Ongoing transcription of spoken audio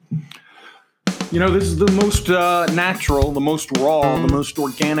This is the most natural, the most raw, the most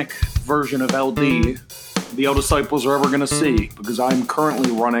organic version of LD the L Disciples are ever going to see, because I'm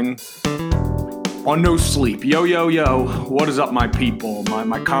currently running on no sleep. Yo, yo, yo, what is up, my people,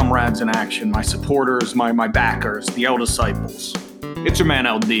 my comrades in action, my supporters, my backers, the L Disciples. It's your man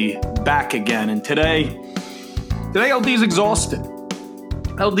LD, back again, and today LD's exhausted.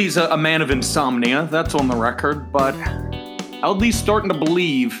 LD's a man of insomnia, that's on the record, but LD's starting to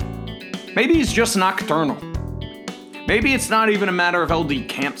believe maybe he's just nocturnal. Maybe it's not even a matter of LD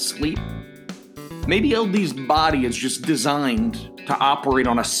can't sleep. Maybe LD's body is just designed to operate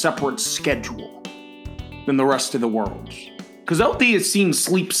on a separate schedule than the rest of the world. Because LD has seen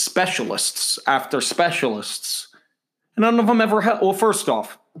sleep specialists after specialists, and none of them ever help. Well, first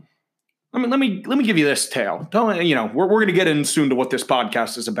off, let me give you this tale. We're going to get in soon to what this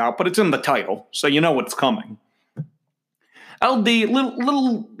podcast is about, but it's in the title, so you know what's coming. LD,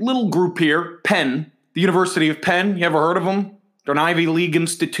 little group here, Penn, the University of Penn. You ever heard of them? They're an Ivy League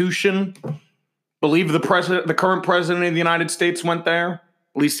institution. Believe the current president of the United States went there.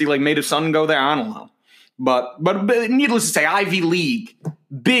 At least he made his son go there. I don't know, but needless to say, Ivy League,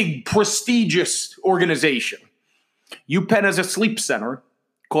 big prestigious organization. UPenn has a sleep center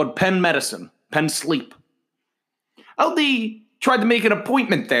called Penn Medicine, Penn Sleep. LD tried to make an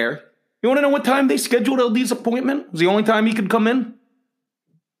appointment there. You want to know what time they scheduled LD's appointment? It was the only time he could come in?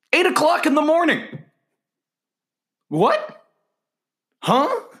 8 o'clock in the morning. What? Huh?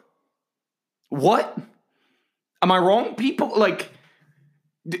 What? Am I wrong? People,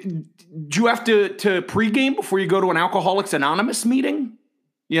 do you have to pregame before you go to an Alcoholics Anonymous meeting?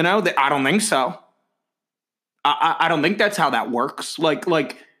 I don't think so. I don't think that's how that works.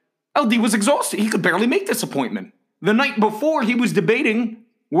 LD was exhausted. He could barely make this appointment. The night before, he was debating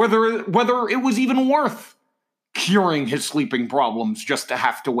whether it was even worth curing his sleeping problems just to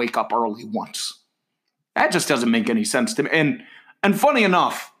have to wake up early once. That just doesn't make any sense to me. And funny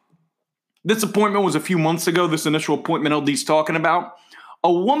enough, this appointment was a few months ago, this initial appointment LD's talking about.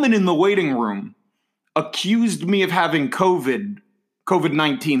 A woman in the waiting room accused me of having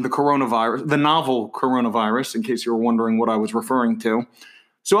COVID-19, the coronavirus, the novel coronavirus, in case you were wondering what I was referring to.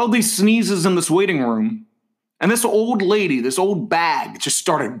 So LD sneezes in this waiting room, and this old lady, this old bag, just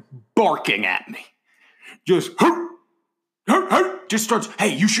started barking at me. Just starts,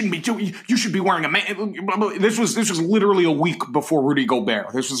 hey, you should be wearing a mask. This was literally a week before Rudy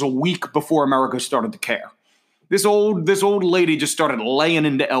Gobert. This was a week before America started to care. This old lady just started laying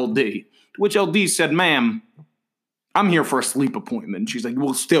into LD, to which LD said, ma'am, I'm here for a sleep appointment. She's like,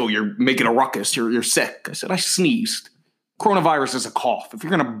 well, still, you're making a ruckus. You're sick. I said, I sneezed. Coronavirus is a cough. If you're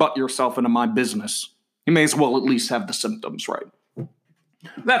going to butt yourself into my business, you may as well at least have the symptoms right.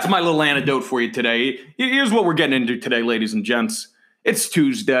 That's my little anecdote for you today. Here's what we're getting into today, ladies and gents. It's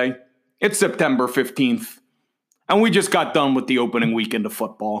Tuesday. It's September 15th. And we just got done with the opening weekend of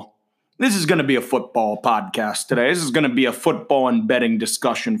football. This is going to be a football podcast today. This is going to be a football and betting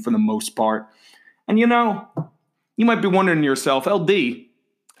discussion for the most part. And you might be wondering to yourself, LD,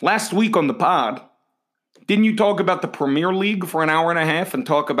 last week on the pod, didn't you talk about the Premier League for an hour and a half and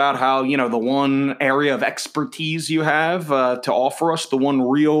talk about how, the one area of expertise you have to offer us, the one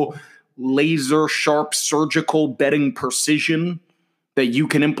real laser sharp surgical betting precision that you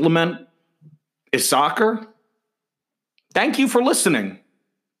can implement is soccer? Thank you for listening,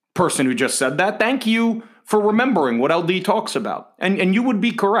 person who just said that. Thank you for remembering what LD talks about. And you would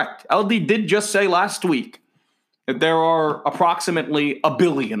be correct. LD did just say last week that there are approximately a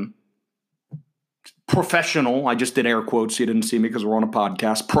billion professional, I just did air quotes, you didn't see me because we're on a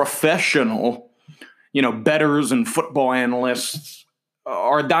podcast, professional, bettors and football analysts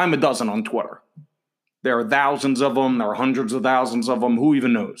are a dime a dozen on Twitter. There are thousands of them. There are hundreds of thousands of them. Who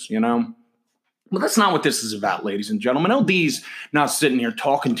even knows, But that's not what this is about, ladies and gentlemen. LD's not sitting here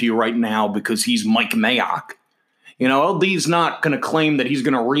talking to you right now because he's Mike Mayock. LD's not going to claim that he's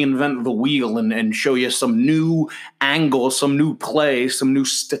going to reinvent the wheel and show you some new angle, some new play, some new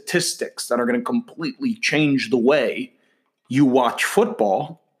statistics that are going to completely change the way you watch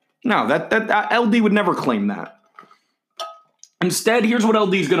football. No, that LD would never claim that. Instead, here's what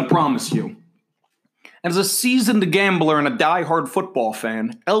LD is going to promise you. As a seasoned gambler and a diehard football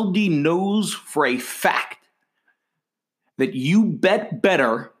fan, LD knows for a fact that you bet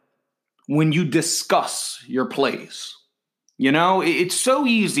better when you discuss your plays. It's so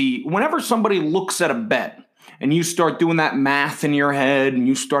easy. Whenever somebody looks at a bet and you start doing that math in your head and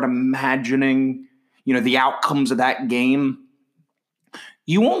you start imagining, the outcomes of that game,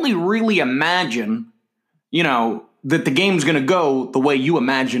 you only really imagine, that the game's going to go the way you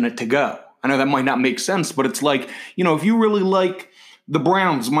imagine it to go. I know that might not make sense, but it's like, if you really like the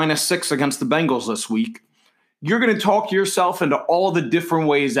Browns -6 against the Bengals this week, you're going to talk yourself into all the different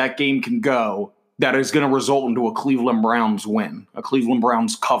ways that game can go that is going to result into a Cleveland Browns win, a Cleveland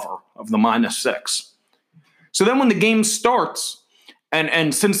Browns cover of the -6. So then when the game starts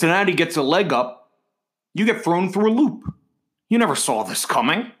and Cincinnati gets a leg up, you get thrown through a loop. You never saw this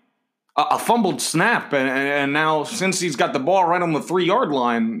coming. A fumbled snap, and now since he's got the ball right on the 3-yard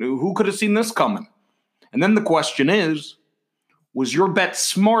line, who could have seen this coming? And then the question is, was your bet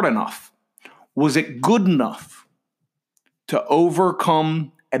smart enough? Was it good enough to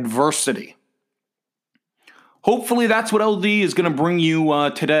overcome adversity? Hopefully that's what LD is going to bring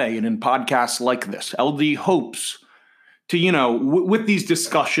you today and in podcasts like this. LD hopes to, with these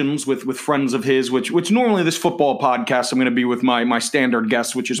discussions with friends of his, which normally this football podcast I'm going to be with my standard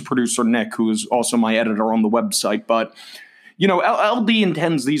guest, which is producer Nick, who is also my editor on the website. But, LD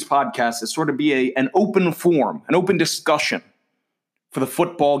intends these podcasts to sort of be an open forum, an open discussion for the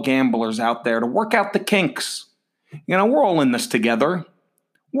football gamblers out there to work out the kinks. We're all in this together.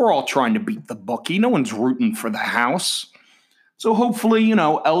 We're all trying to beat the bookie. No one's rooting for the house. So hopefully,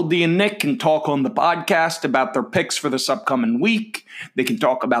 LD and Nick can talk on the podcast about their picks for this upcoming week. They can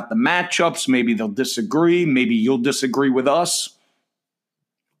talk about the matchups. Maybe they'll disagree. Maybe you'll disagree with us.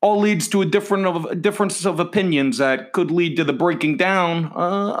 All leads to a difference of opinions that could lead to the breaking down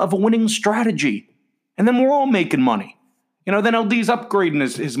of a winning strategy. And then we're all making money. Then LD's upgrading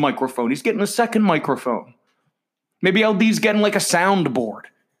his microphone. He's getting a second microphone. Maybe LD's getting like a soundboard.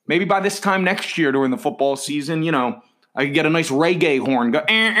 Maybe by this time next year during the football season, I could get a nice reggae horn, go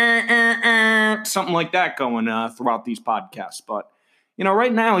something like that going throughout these podcasts. But,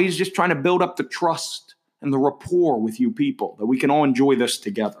 right now he's just trying to build up the trust and the rapport with you people that we can all enjoy this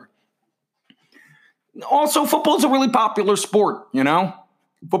together. Also, football's a really popular sport,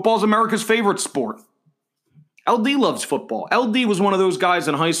 Football's America's favorite sport. LD loves football. LD was one of those guys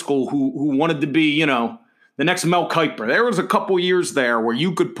in high school who wanted to be, the next Mel Kiper. There was a couple years there where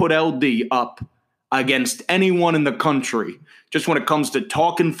you could put LD up against anyone in the country just when it comes to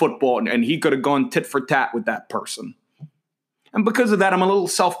talking football, and he could have gone tit for tat with that person. And because of that, I'm a little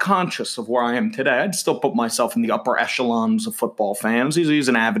self-conscious of where I am today. I'd still put myself in the upper echelons of football fans. He's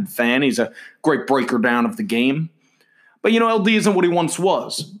an avid fan. He's a great breaker down of the game. But, LD isn't what he once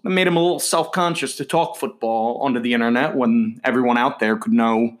was. It made him a little self-conscious to talk football onto the internet when everyone out there could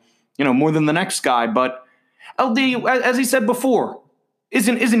know, more than the next guy. But LD, as he said before,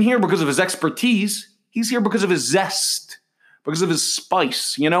 isn't here because of his expertise. He's here because of his zest, because of his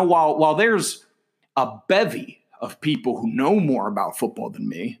spice. While there's a bevy of people who know more about football than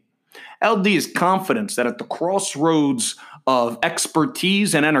me, LD is confident that at the crossroads of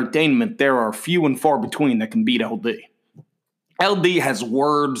expertise and entertainment, there are few and far between that can beat LD. LD has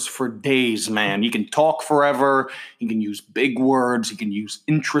words for days, man. He can talk forever. He can use big words. He can use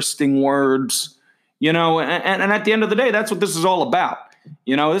interesting words. And at the end of the day, that's what this is all about.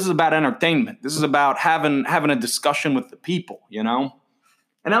 This is about entertainment. This is about having a discussion with the people,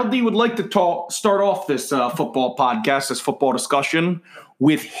 And LD would like to start off this football podcast, this football discussion,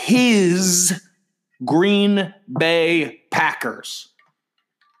 with his Green Bay Packers.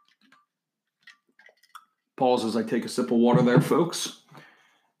 Pause as I take a sip of water there, folks.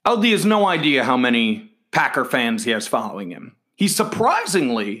 LD has no idea how many Packer fans he has following him. He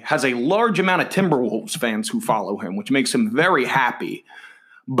surprisingly has a large amount of Timberwolves fans who follow him, which makes him very happy.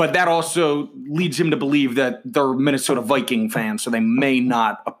 But that also leads him to believe that they're Minnesota Viking fans, so they may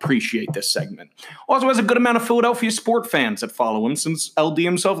not appreciate this segment. Also has a good amount of Philadelphia sport fans that follow him, since LD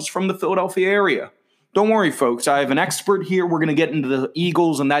himself is from the Philadelphia area. Don't worry, folks. I have an expert here. We're going to get into the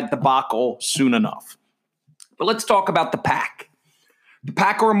Eagles and that debacle soon enough. But let's talk about the Pack. The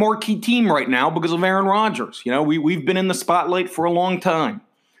Pack are a marquee team right now because of Aaron Rodgers. We've been in the spotlight for a long time.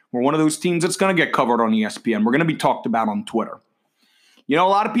 We're one of those teams that's going to get covered on ESPN. We're going to be talked about on Twitter. A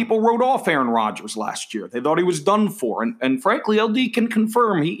lot of people wrote off Aaron Rodgers last year. They thought he was done for. And frankly, LD can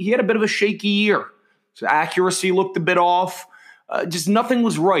confirm he had a bit of a shaky year. His accuracy looked a bit off. Just nothing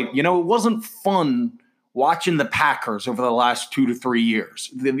was right. It wasn't fun watching the Packers over the last 2 to 3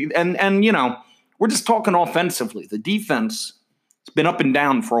 years. And we're just talking offensively. The defense has been up and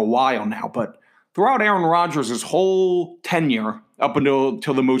down for a while now. But throughout Aaron Rodgers' whole tenure, up until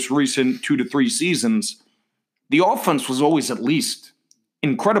the most recent 2 to 3 seasons, the offense was always at least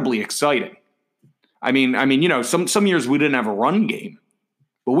incredibly exciting. Some years we didn't have a run game,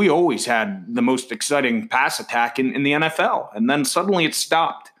 but we always had the most exciting pass attack in the NFL. And then suddenly it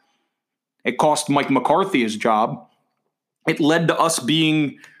stopped. It cost Mike McCarthy his job. It led to us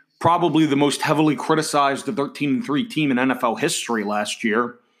being probably the most heavily criticized 13-3 team in NFL history last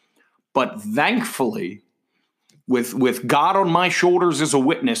year. But thankfully, with God on my shoulders as a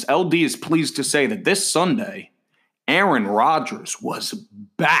witness, LD is pleased to say that this Sunday, Aaron Rodgers was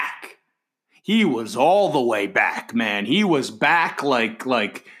back. He was all the way back, man. He was back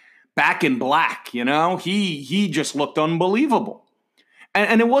like back in black, you know? He just looked unbelievable.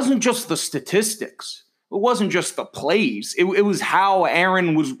 And it wasn't just the statistics. It wasn't just the plays. It was how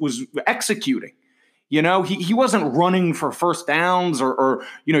Aaron was executing. You know, he wasn't running for first downs or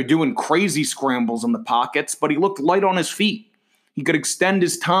doing crazy scrambles in the pockets, but he looked light on his feet. He could extend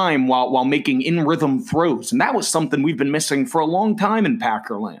his time while making in-rhythm throws. And that was something we've been missing for a long time in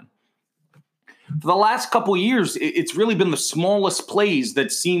Packerland. For the last couple of years, it's really been the smallest plays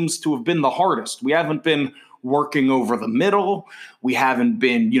that seems to have been the hardest. We haven't been working over the middle. We haven't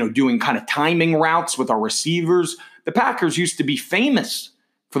been, doing kind of timing routes with our receivers. The Packers used to be famous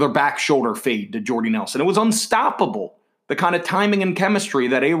for their back shoulder fade to Jordy Nelson. It was unstoppable, the kind of timing and chemistry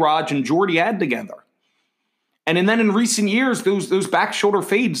that A-Rod and Jordy had together. And then in recent years, those back shoulder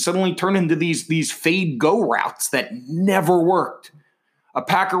fades suddenly turn into these fade go routes that never worked. A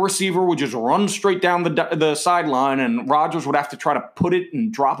Packer receiver would just run straight down the sideline, and Rodgers would have to try to put it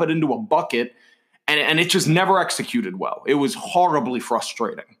and drop it into a bucket, and it just never executed well. It was horribly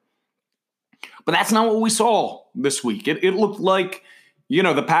frustrating. But that's not what we saw this week. It looked like,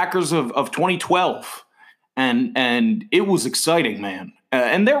 the Packers of 2012, and it was exciting, man.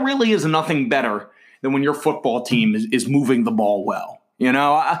 And there really is nothing better than when your football team is moving the ball well.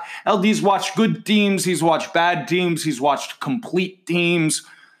 LD's watched good teams. He's watched bad teams. He's watched complete teams.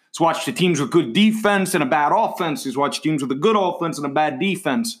 He's watched the teams with good defense and a bad offense. He's watched teams with a good offense and a bad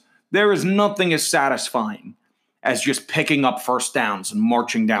defense. There is nothing as satisfying as just picking up first downs and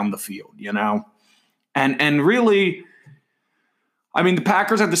marching down the field, And really, the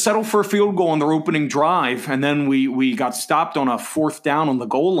Packers had to settle for a field goal on their opening drive, and then we got stopped on a fourth down on the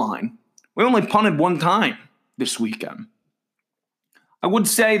goal line. We only punted one time this weekend. I would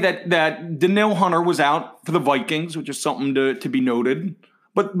say that Danielle Hunter was out for the Vikings, which is something to be noted.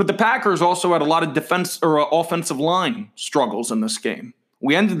 But the Packers also had a lot of defense or offensive line struggles in this game.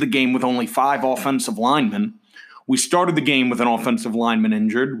 We ended the game with only 5 offensive linemen. We started the game with an offensive lineman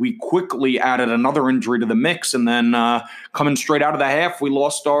injured. We quickly added another injury to the mix, and then coming straight out of the half, we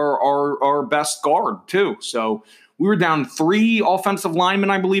lost our best guard too. So we were down 3 offensive linemen,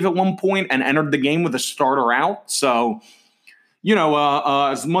 I believe, at one point, and entered the game with a starter out. So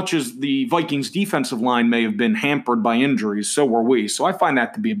as much as the Vikings defensive line may have been hampered by injuries, so were we. So I find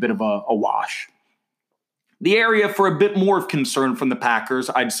that to be a bit of a wash. The area for a bit more of concern from the Packers,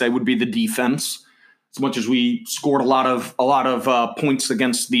 I'd say, would be the defense. As much as we scored a lot of points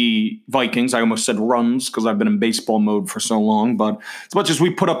against the Vikings, I almost said runs because I've been in baseball mode for so long. But as much as we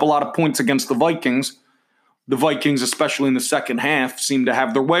put up a lot of points against the Vikings, especially in the second half, seem to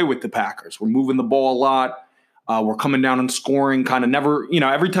have their way with the Packers. We're moving the ball a lot. We're coming down and scoring kind of never,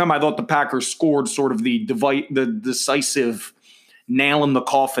 every time I thought the Packers scored sort of the decisive nail in the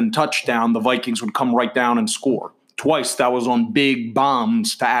coffin touchdown, the Vikings would come right down and score. Twice that was on big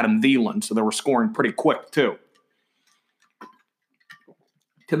bombs to Adam Thielen, so they were scoring pretty quick too.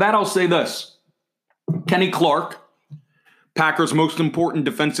 To that, I'll say this. Kenny Clark, Packers' most important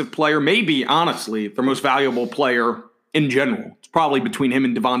defensive player, maybe, honestly, their most valuable player in general. It's probably between him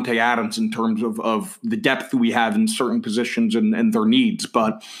and Devontae Adams in terms of the depth we have in certain positions and their needs.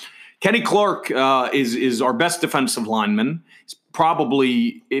 But Kenny Clark is our best defensive lineman. He's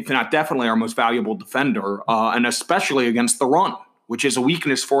probably, if not definitely, our most valuable defender, and especially against the run, which is a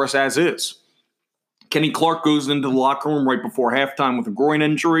weakness for us as is. Kenny Clark goes into the locker room right before halftime with a groin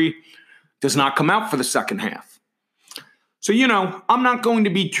injury, does not come out for the second half. So, I'm not going to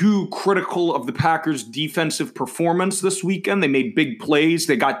be too critical of the Packers' defensive performance this weekend. They made big plays.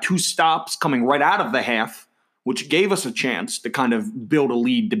 They got 2 stops coming right out of the half, which gave us a chance to kind of build a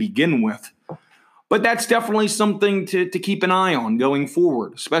lead to begin with. But that's definitely something to keep an eye on going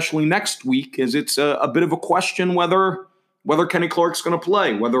forward, especially next week, as it's a bit of a question whether Kenny Clark's going to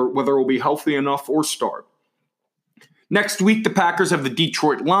play, whether he'll be healthy enough or start. Next week, the Packers have the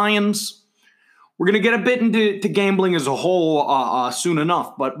Detroit Lions. We're going to get a bit into gambling as a whole soon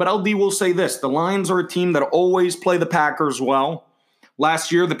enough, but LD will say this. The Lions are a team that always play the Packers well.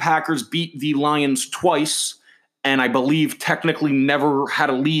 Last year, the Packers beat the Lions twice, and I believe technically never had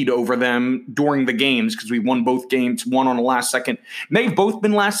a lead over them during the games because we won both games, one on a last second. May have both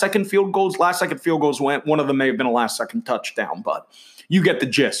been last second field goals. Last second field goals went. One of them may have been a last second touchdown, but you get the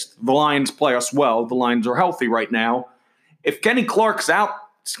gist. The Lions play us well. The Lions are healthy right now. If Kenny Clark's out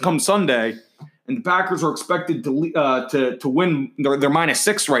come Sunday, and the Packers are expected to win. They're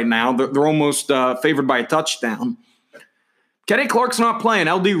 -6 right now. They're almost favored by a touchdown. Kenny Clark's not playing.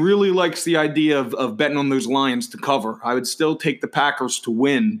 LD really likes the idea of betting on those Lions to cover. I would still take the Packers to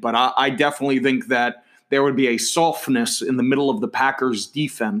win, but I definitely think that there would be a softness in the middle of the Packers'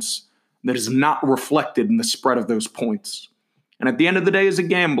 defense that is not reflected in the spread of those points. And at the end of the day, as a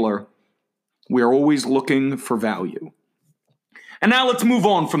gambler, we are always looking for value. And now let's move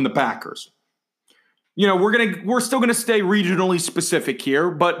on from the Packers. We're still gonna stay regionally specific here,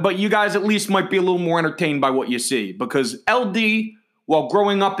 but you guys at least might be a little more entertained by what you see, because LD, while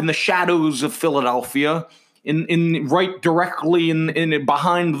growing up in the shadows of Philadelphia, in right directly in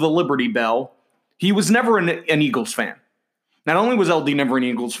behind the Liberty Bell, he was never an Eagles fan. Not only was LD never an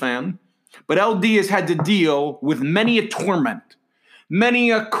Eagles fan, but LD has had to deal with many a torment, many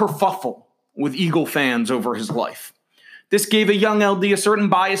a kerfuffle with Eagle fans over his life. This gave a young LD a certain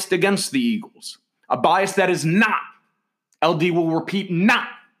bias against the Eagles. A bias that is not, LD will repeat, not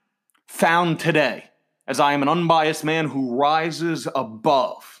found today, as I am an unbiased man who rises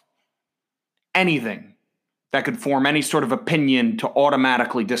above anything that could form any sort of opinion to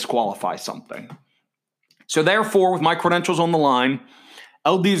automatically disqualify something. So therefore, with my credentials on the line,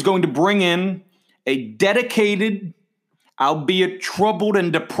 LD is going to bring in a dedicated, albeit troubled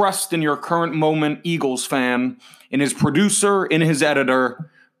and depressed in your current moment, Eagles fan, in his producer, in his editor,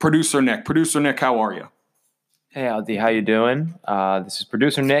 Producer Nick. Producer Nick, how are you? Hey, LD, how you doing? This is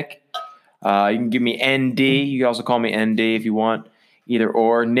Producer Nick. You can give me ND. You can also call me ND if you want. Either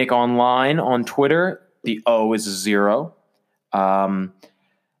or. Nick Online on Twitter. The O is a 0.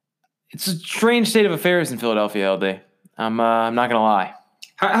 It's a strange state of affairs in Philadelphia, LD. I'm not gonna lie.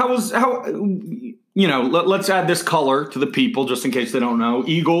 Let's add this color to the people just in case they don't know.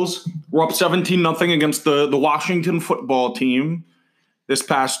 Eagles were up 17-0 against the Washington football team this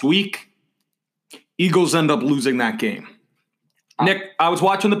past week. Eagles end up losing that game. Nick, I was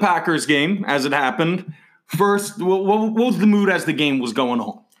watching the Packers game as it happened. First, what was the mood as the game was going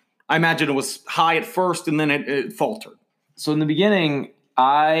on? I imagine it was high at first and then it faltered. So in the beginning,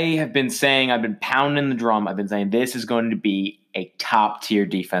 I've been pounding the drum. I've been saying this is going to be a top-tier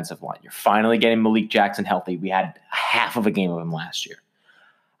defensive line. You're finally getting Malik Jackson healthy. We had half of a game of him last year.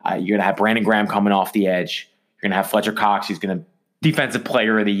 You're going to have Brandon Graham coming off the edge. You're going to have Fletcher Cox. He's going to defensive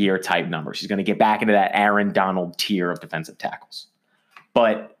player of the year type numbers. He's going to get back into that Aaron Donald tier of defensive tackles.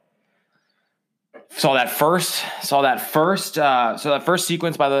 But saw that first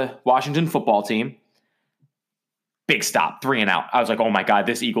sequence by the Washington football team. Big stop, 3 and out. I was like, oh my God,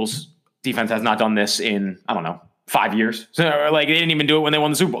 this Eagles defense has not done this in, 5 years. So they didn't even do it when they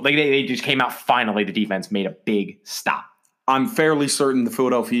won the Super Bowl. They just came out finally. The defense made a big stop. I'm fairly certain the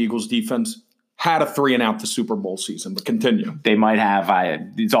Philadelphia Eagles defense had a 3 and out the Super Bowl season, but continue. They might have.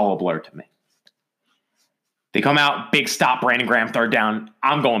 It's all a blur to me. They come out, big stop, Brandon Graham, 3rd down.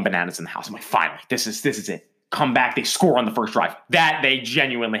 I'm going bananas in the house. I'm like, finally, this is it. Come back, they score on the first drive. That they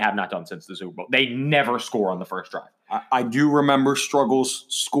genuinely have not done since the Super Bowl. They never score on the first drive. I do remember struggles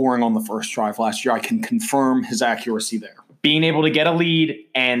scoring on the first drive last year. I can confirm his accuracy there. Being able to get a lead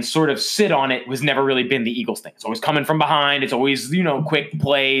and sort of sit on it was never really been the Eagles thing. It's always coming from behind. It's always, quick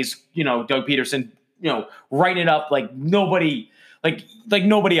plays, Doug Peterson, writing it up like nobody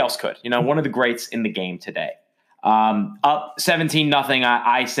else could. One of the greats in the game today. Up 17-0.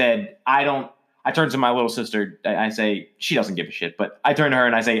 I said, I turned to my little sister. I say, she doesn't give a shit, but I turn to her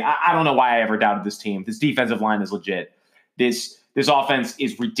and I say, I don't know why I ever doubted this team. This defensive line is legit. This offense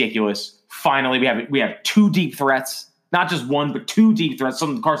is ridiculous. Finally, we have 2 deep threats, not just 1, but 2 deep threats,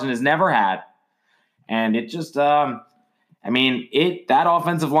 something Carson has never had. And it just, that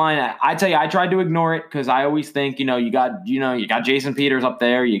offensive line, I tell you, I tried to ignore it because I always think, you got Jason Peters up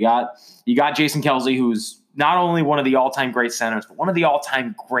there. You got Jason Kelsey, who's not only one of the all-time great centers, but one of the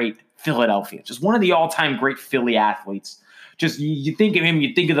all-time great Philadelphia, just one of the all-time great Philly athletes. Just you think of him,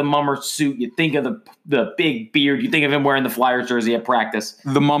 you think of the mummer suit, you think of the big beard, you think of him wearing the Flyers jersey at practice.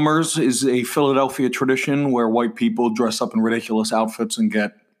 The mummers is a Philadelphia tradition where white people dress up in ridiculous outfits and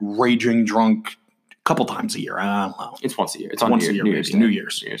get raging drunk a couple times a year. I don't know. It's once a year. It's on once New Year's New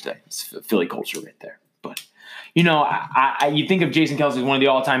Year's Day. It's Philly culture right there. But you think of Jason Kelsey as one of the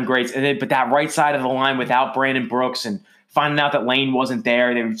all-time greats, but that right side of the line without Brandon Brooks and finding out that Lane wasn't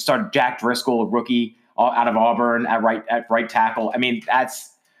there, they started Jack Driscoll, a rookie out of Auburn at right tackle.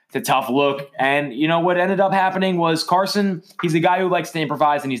 It's a tough look. And what ended up happening was Carson, he's a guy who likes to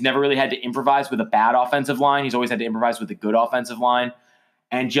improvise, and he's never really had to improvise with a bad offensive line. He's always had to improvise with a good offensive line.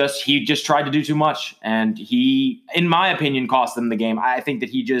 And he just tried to do too much. And he, in my opinion, cost them the game. I think that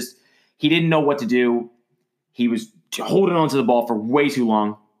he didn't know what to do. He was holding on to the ball for way too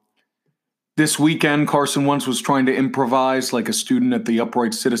long. This weekend, Carson Wentz was trying to improvise like a student at the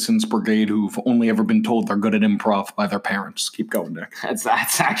Upright Citizens Brigade who've only ever been told they're good at improv by their parents. Keep going, Nick. That's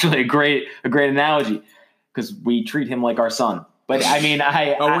actually a great analogy because we treat him like our son. But I mean,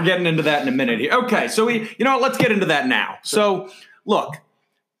 we're getting into that in a minute here. Okay, so let's get into that now. So, look,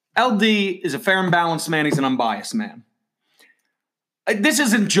 LD is a fair and balanced man. He's an unbiased man. This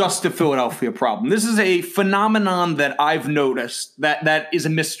isn't just a Philadelphia problem. This is a phenomenon that I've noticed that is a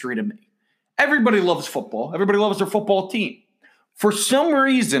mystery to me. Everybody loves football. Everybody loves their football team. For some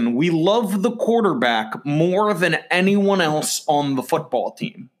reason, we love the quarterback more than anyone else on the football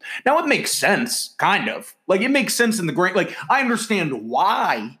team. Now, it makes sense, kind of. Like, it makes sense in the great... Like, I understand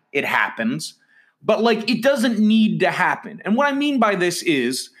why it happens, but, like, it doesn't need to happen. And what I mean by this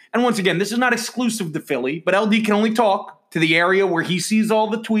is, and once again, this is not exclusive to Philly, but LD can only talk to the area where he sees all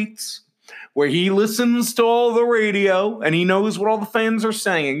the tweets, where he listens to all the radio, and he knows what all the fans are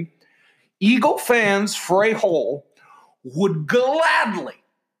saying. Eagle fans, for a whole, would gladly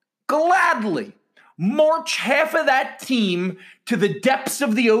march half of that team to the depths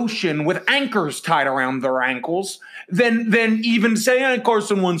of the ocean with anchors tied around their ankles than even say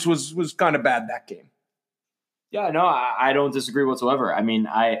Carson Wentz was kind of bad that game. Yeah, no, I don't disagree whatsoever. I mean,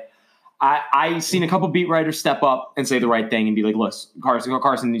 I seen a couple beat writers step up and say the right thing and be like, listen,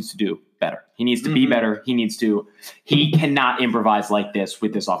 Carson needs to do better. He needs to be better. He cannot improvise like this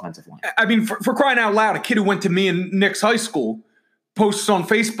with this offensive line. I mean, for crying out loud, a kid who went to me in Nick's high school posts on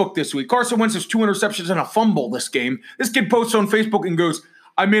Facebook this week. Carson Wentz has 2 interceptions and a fumble this game. This kid posts on Facebook and goes,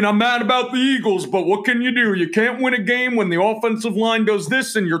 I mean, I'm mad about the Eagles, but what can you do? You can't win a game when the offensive line does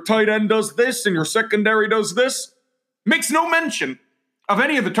this and your tight end does this and your secondary does this. Makes no mention of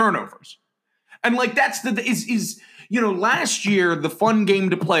any of the turnovers. And like last year, the fun game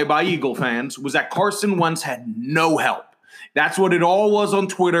to play by Eagle fans was that Carson Wentz had no help. That's what it all was on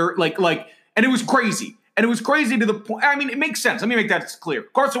Twitter. And it was crazy. And it was crazy to the point. I mean, it makes sense. Let me make that clear.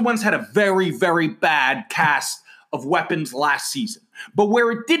 Carson Wentz had a very, very bad cast of weapons last season. But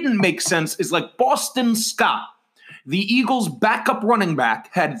where it didn't make sense is like Boston Scott, the Eagles' backup running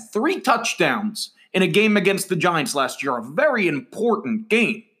back, had 3 touchdowns in a game against the Giants last year. A very important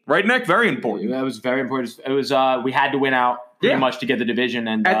game. Right, Nick? Very important. That was very important. It was we had to win out pretty much to get the division.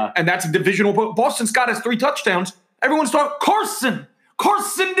 And that's a divisional. Boston Scott has 3 touchdowns. Everyone's talking, Carson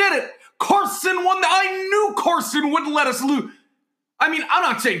did it. Carson won. I knew Carson wouldn't let us lose. I mean, I'm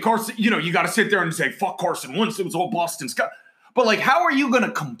not saying Carson, you got to sit there and say, fuck Carson Wentz. It was all Boston Scott. But, like, how are you going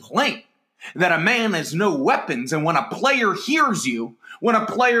to complain that a man has no weapons and when a player hears you, when a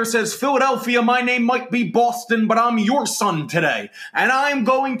player says, Philadelphia, my name might be Boston, but I'm your son today, and I'm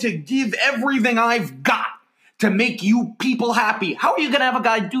going to give everything I've got to make you people happy. How are you going to have a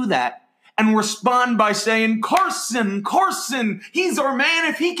guy do that and respond by saying, Carson, he's our man.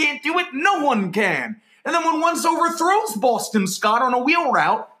 If he can't do it, no one can. And then when Wentz overthrows Boston Scott on a wheel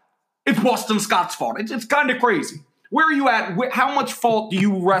route, it's Boston Scott's fault. It's kind of crazy. Where are you at? How much fault do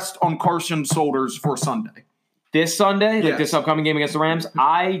you rest on Carson's shoulders for Sunday? This Sunday, like this upcoming game against the Rams, No,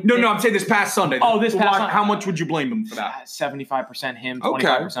 I'm saying this past Sunday. This past Sunday. How much would you blame him for that? 75% him,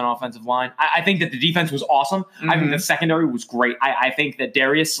 25% offensive line. I think that the defense was awesome. I think the secondary was great. I think that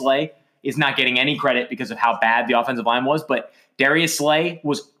Darius Slay is not getting any credit because of how bad the offensive line was, but Darius Slay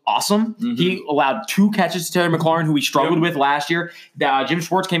was awesome. He allowed 2 catches to Terry McLaurin, who he struggled with last year. Jim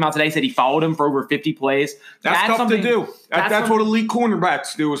Schwartz came out today, said he followed him for over 50 plays. That's tough to do. That's what elite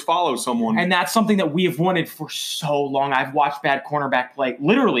cornerbacks do, is follow someone. And that's something that we have wanted for so long. I've watched bad cornerback play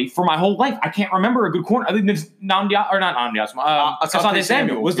literally for my whole life. I can't remember a good corner. I think Asante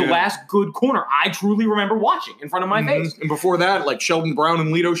Samuel was the last good corner I truly remember watching in front of my face. And before that, like Sheldon Brown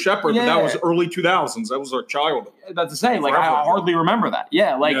and Lito Shepherd, but that was early 2000s. That was our childhood. I was about to say, like, I hardly remember that.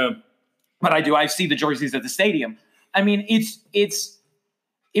 Yeah, like, but I do. I see the jerseys at the stadium. I mean, he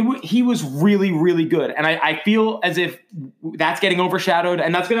was really, really good, and I feel as if that's getting overshadowed,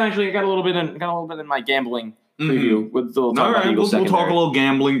 and that's gonna actually got a little bit in my gambling preview with the. All right, we'll talk a little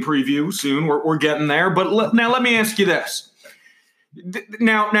gambling preview soon. We're getting there, but now let me ask you this.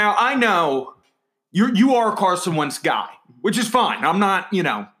 Now I know you are a Carson Wentz guy, which is fine. I'm not,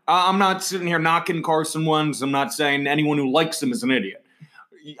 I'm not sitting here knocking Carson Wentz. I'm not saying anyone who likes him is an idiot.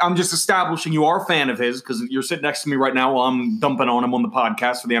 I'm just establishing you are a fan of his because you're sitting next to me right now while I'm dumping on him on the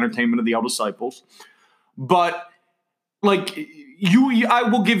podcast for the entertainment of the L Disciples. But like I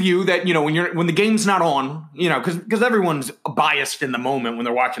will give you that, when the game's not on, because everyone's biased in the moment when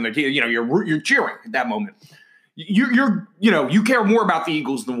they're watching their team. You're cheering at that moment. You care more about the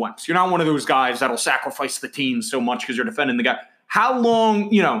Eagles than Wentz. You're not one of those guys that'll sacrifice the team so much because you're defending the guy. How long,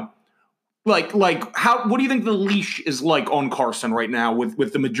 Like how? What do you think the leash is like on Carson right now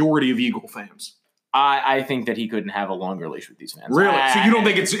with the majority of Eagle fans? I think that he couldn't have a longer leash with these fans. Really? So you don't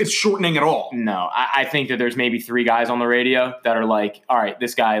think it's shortening at all? No, I think that there's maybe 3 guys on the radio that are like, all right,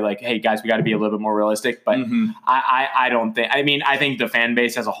 this guy, like, hey guys, we got to be a little bit more realistic. But I don't think. I mean, I think the fan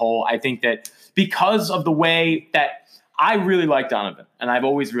base as a whole. I think that because of the way that I really like Donovan, and I've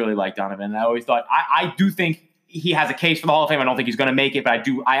always really liked Donovan, and I always thought I do think he has a case for the Hall of Fame. I don't think he's going to make it, but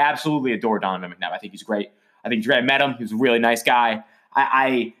I absolutely adore Donovan McNabb. I think he's great. I think he's great. I met him. He's a really nice guy.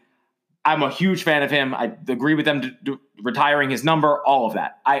 I'm a huge fan of him. I agree with them retiring his number, all of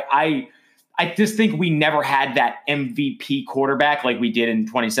that. I just think we never had that MVP quarterback like we did in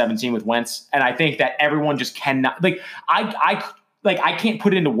 2017 with Wentz. And I think that everyone just cannot I can't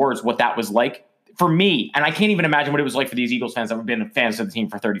put it into words what that was like for me. And I can't even imagine what it was like for these Eagles fans that have been fans of the team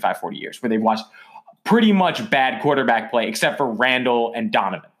for 35, 40 years, where they've watched pretty much bad quarterback play, except for Randall and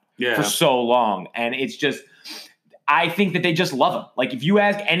Donovan for so long. And it's just, I think that they just love him. Like, if you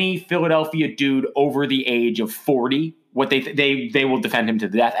ask any Philadelphia dude over the age of 40, what they will defend him to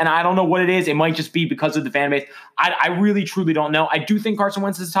the death. And I don't know what it is. It might just be because of the fan base. I really, truly don't know. I do think Carson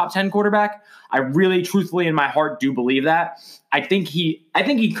Wentz is a top 10 quarterback. I really, truthfully, in my heart, do believe that. I think he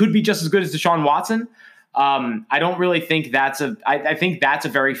could be just as good as Deshaun Watson. I don't really think I think that's a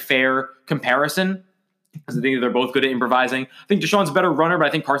very fair comparison, because I think they're both good at improvising. I think Deshaun's a better runner, but I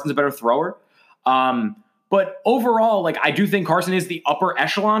think Carson's a better thrower. But overall, like, I do think Carson is the upper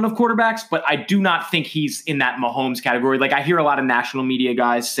echelon of quarterbacks, but I do not think he's in that Mahomes category. Like, I hear a lot of national media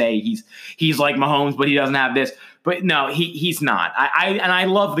guys say he's like Mahomes, but he doesn't have this. But no, he's not. I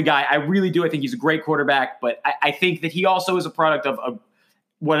love the guy. I really do. I think he's a great quarterback, but I think that he also is a product of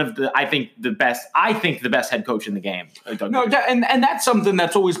one of the best head coach in the game. No, and that's something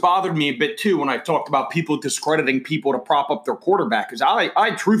that's always bothered me a bit too when I've talked about people discrediting people to prop up their quarterback. Is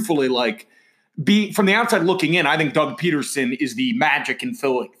I truthfully from the outside looking in, I think Doug Peterson is the magic in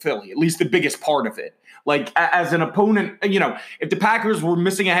Philly, at least the biggest part of it. Like, as an opponent, if the Packers were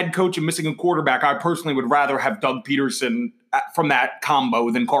missing a head coach and missing a quarterback, I personally would rather have Doug Peterson from that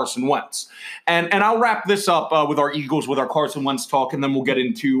combo than Carson Wentz. And I'll wrap this up with our Eagles, with our Carson Wentz talk, and then we'll get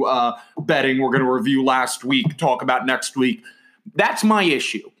into betting. We're going to review last week, talk about next week. That's my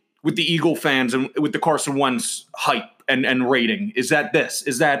issue with the Eagle fans and with the Carson Wentz hype and rating, is that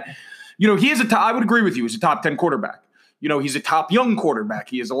he is I would agree with you, he's a top 10 quarterback. He's a top young quarterback.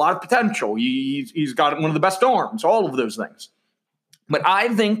 He has a lot of potential. He's got one of the best arms, all of those things. But I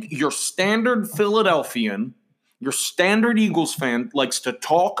think your standard Philadelphian, your standard Eagles fan likes to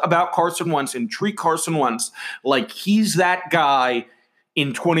talk about Carson Wentz and treat Carson Wentz like he's that guy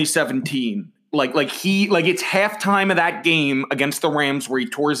in 2017. Like it's halftime of that game against the Rams where he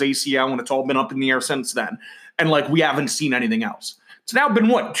tore his ACL, and it's all been up in the air since then. And we haven't seen anything else. It's now been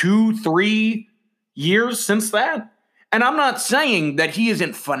 2-3 years since that? And I'm not saying that he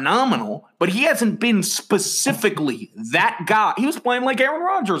isn't phenomenal, but he hasn't been specifically that guy. He was playing like Aaron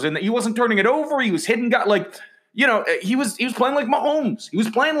Rodgers, and he wasn't turning it over. He was hitting guys he was playing like Mahomes. He was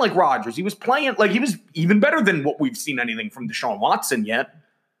playing like Rodgers. He was playing he was even better than what we've seen anything from Deshaun Watson yet.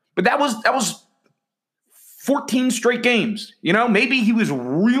 But that was 14 straight games. Maybe he was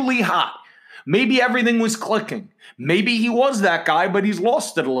really hot. Maybe everything was clicking. Maybe he was that guy, but he's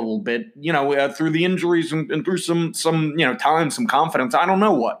lost it a little bit, through the injuries and through some time, some confidence. I don't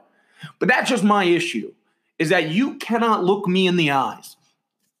know what. But that's just my issue, is that you cannot look me in the eyes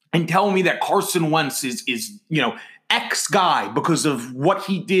and tell me that Carson Wentz is X guy because of what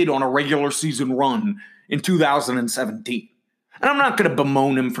he did on a regular season run in 2017. And I'm not going to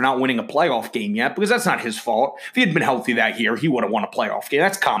bemoan him for not winning a playoff game yet, because that's not his fault. If he had been healthy that year, he would have won a playoff game.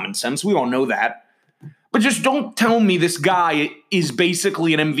 That's common sense. We all know that. But just don't tell me this guy is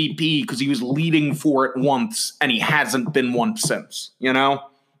basically an MVP because he was leading for it once and he hasn't been one since,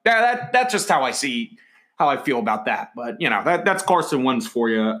 That's just how I feel about that. But, that's Carson Wentz for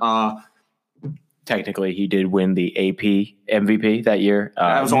you. Technically, he did win the AP MVP that year.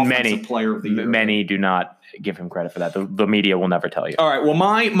 That was Offensive Player of the Year. Many do not give him credit for that. The media will never tell you. All right. Well,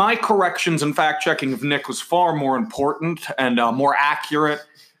 my corrections and fact checking of Nick was far more important and more accurate.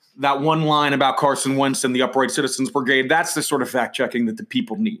 That one line about Carson Wentz and the Upright Citizens Brigade, that's the sort of fact checking that the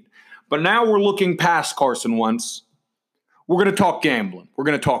people need. But now we're looking past Carson Wentz. We're going to talk gambling. We're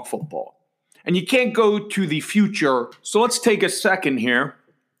going to talk football. And you can't go to the future. So let's take a second here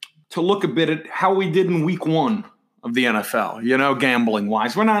to look a bit at how we did in week 1 of the NFL, gambling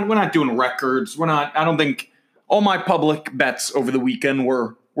wise. We're not doing records. I don't think all my public bets over the weekend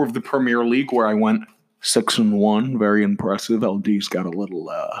were of the Premier League, where I went 6-1. Very impressive. LD's got a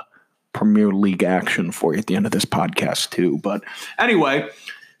little Premier League action for you at the end of this podcast too. But anyway,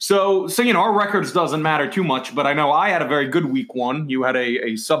 So our records doesn't matter too much, but I know I had a very good week one. You had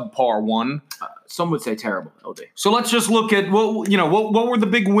a subpar one. Some would say terrible, LD. So let's just look at what were the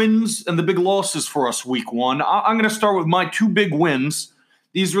big wins and the big losses for us week one. I'm going to start with my two big wins.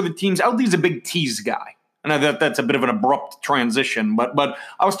 These were the teams. LD's a big tease guy. And that's a bit of an abrupt transition, but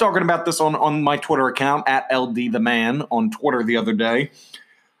I was talking about this on my Twitter account at LD the Man on Twitter the other day.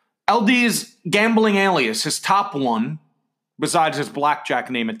 LD's gambling alias, his top one, besides his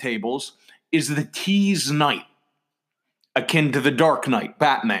blackjack name at tables, is the Tease Knight, akin to the Dark Knight,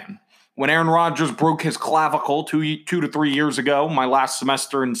 Batman. When Aaron Rodgers broke his clavicle 2 to 3 years ago, my last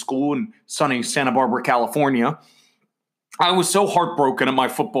semester in school in sunny Santa Barbara, California, I was so heartbroken at my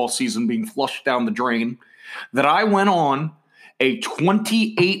football season being flushed down the drain that I went on a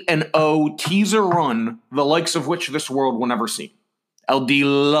 28-0 teaser run, the likes of which this world will never see. LD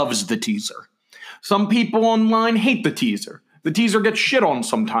loves the teaser. Some people online hate the teaser. The teaser gets shit on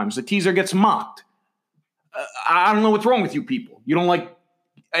sometimes. The teaser gets mocked. I don't know what's wrong with you people. You don't like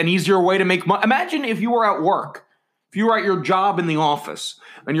an easier way to make money? Imagine if you were at work, if you were at your job in the office,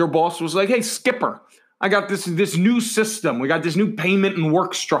 and your boss was like, hey, Skipper, I got this new system. We got this new payment and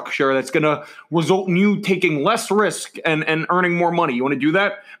work structure that's going to result in you taking less risk and earning more money. You want to do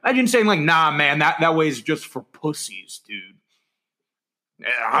that? Imagine saying like, nah, man, that way is just for pussies, dude.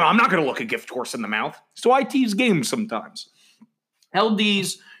 I'm not going to look a gift horse in the mouth. So I tease games sometimes.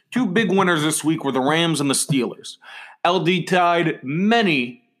 LD's two big winners this week were the Rams and the Steelers. LD tied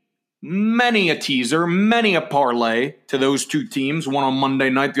many a teaser, many a parlay to those two teams, one on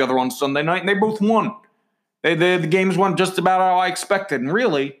Monday night, the other on Sunday night, and they both won. The games went just about how I expected, and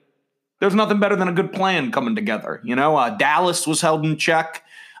really, there's nothing better than a good plan coming together. Dallas was held in check.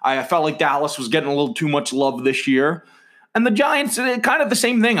 I felt like Dallas was getting a little too much love this year. And the Giants, kind of the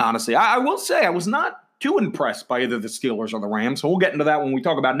same thing, honestly. I will say I was not too impressed by either the Steelers or the Rams, so we'll get into that when we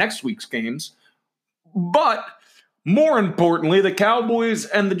talk about next week's games. But more importantly, the Cowboys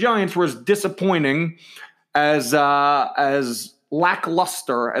and the Giants were as disappointing, as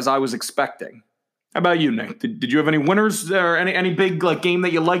lackluster as I was expecting. How about you, Nick? Did you have any winners or any big game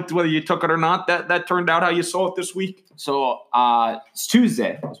that you liked, whether you took it or not, that turned out how you saw it this week? So it's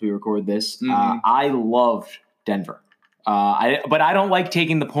Tuesday as we record this. Mm-hmm. I loved Denver. But I don't like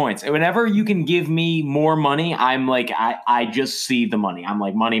taking the points. Whenever you can give me more money, I'm like, I just see the money. I'm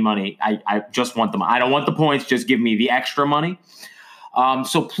like, money. I just want the money. I don't want the points. Just give me the extra money.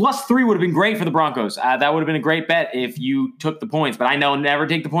 So +3 would have been great for the Broncos. That would have been a great bet if you took the points. But I know never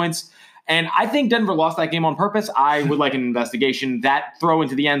take the points. And I think Denver lost that game on purpose. I would like an investigation. That throw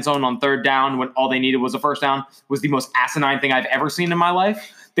into the end zone on third down when all they needed was a first down was the most asinine thing I've ever seen in my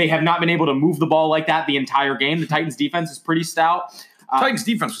life. They have not been able to move the ball like that the entire game. The Titans' defense is pretty stout. Titans'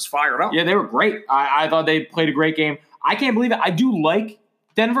 defense was fired up. Yeah, they were great. I thought they played a great game. I can't believe it. I do like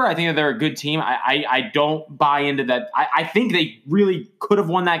Denver. I think that they're a good team. I don't buy into that. I think they really could have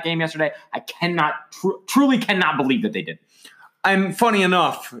won that game yesterday. I truly cannot believe that they did. And funny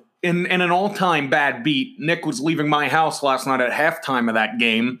enough, in an all-time bad beat, Nick was leaving my house last night at halftime of that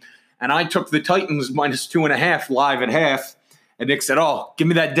game, and I took the Titans -2.5 live at half. And Nick said, oh, give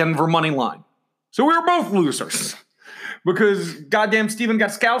me that Denver money line. So we were both losers because goddamn Steven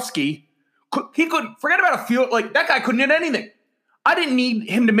Gostkowski, he couldn't, forget about a field, like that guy couldn't hit anything. I didn't need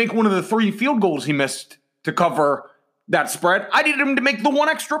him to make one of the 3 field goals he missed to cover that spread. I needed him to make the 1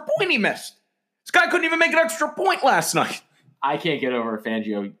 extra point he missed. This guy couldn't even make an extra point last night. I can't get over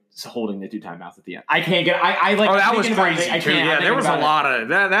Fangio holding the 2 timeouts at the end. I can't get. I like. Oh, that was crazy too. Yeah, there was a lot of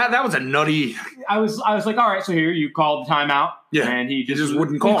that. That was a nutty. I was like, all right, so here you called the timeout. Yeah, and he just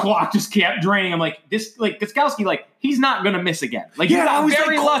wouldn't call. The clock just kept draining. I'm like, this, like Gostkowski, like he's not gonna miss again. Like he got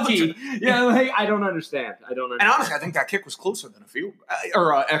very lucky. Yeah, like I don't understand. And honestly, I think that kick was closer than a field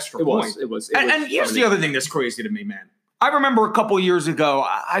or an extra point. It was. And here's the other thing that's crazy to me, man. I remember a couple years ago,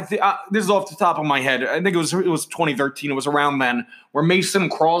 this is off the top of my head, I think it was 2013, it was around then, where Mason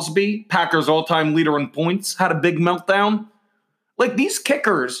Crosby, Packers' all-time leader in points, had a big meltdown. Like, these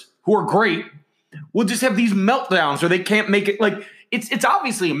kickers, who are great, will just have these meltdowns, or they can't make it, like, it's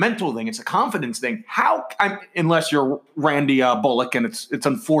obviously a mental thing, it's a confidence thing. Unless you're Randy Bullock, and it's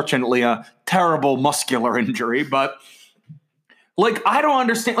unfortunately a terrible muscular injury, but, like, I don't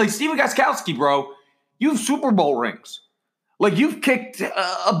understand, like, Steven Gostkowski, bro, you have Super Bowl rings. Like, you've kicked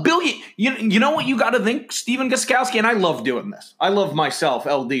a billion. You know what you got to think, Steven Gostkowski? And I love doing this. I love myself,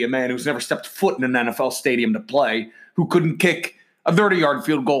 LD, a man who's never stepped foot in an NFL stadium to play, who couldn't kick a 30-yard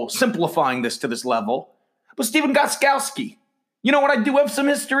field goal, simplifying this to this level. But Steven Gostkowski, you know what I do have some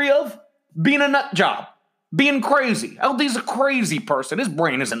history of? Being a nut job. Being crazy. LD's a crazy person. His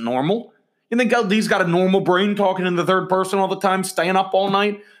brain isn't normal. You think LD's got a normal brain talking in the third person all the time, staying up all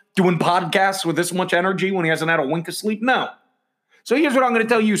night, doing podcasts with this much energy when he hasn't had a wink of sleep? No. So here's what I'm going to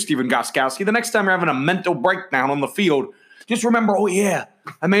tell you, Steven Gostkowski. The next time you're having a mental breakdown on the field, just remember, oh yeah,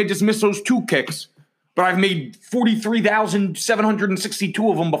 I may have just missed those 2 kicks, but I've made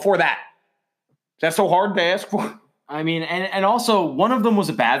 43,762 of them before that. Is that so hard to ask for? I mean, and also one of them was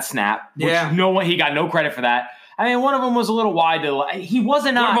a bad snap. Which he got no credit for that. I mean, one of them was a little wide. He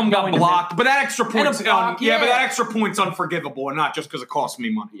wasn't. One of them got blocked, but that extra point's but that extra point's unforgivable, and not just because it cost me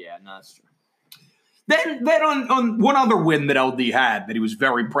money. Yeah, no, that's true. Then on one other win that LD had that he was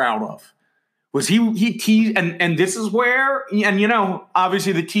very proud of was he teased, and this is where, and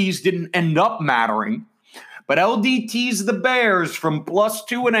obviously the tease didn't end up mattering, but LD teased the Bears from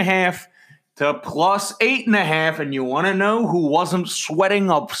 +2.5 to +8.5, and you want to know who wasn't sweating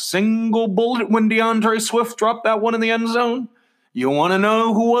a single bullet when DeAndre Swift dropped that one in the end zone? You want to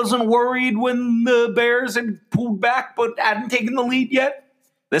know who wasn't worried when the Bears had pulled back but hadn't taken the lead yet?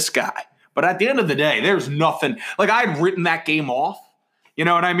 This guy. But at the end of the day, there's nothing. Like, I had written that game off. You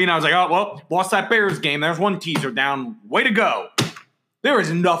know what I mean? I was like, oh, well, lost that Bears game. There's one teaser down. Way to go. There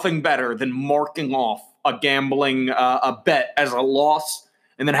is nothing better than marking off a gambling a bet as a loss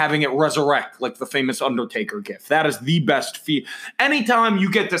and then having it resurrect like the famous Undertaker gif. That is the best feat. Anytime you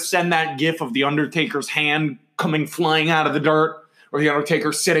get to send that gif of the Undertaker's hand coming flying out of the dirt, or the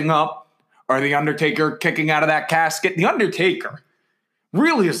Undertaker sitting up, or the Undertaker kicking out of that casket, the Undertaker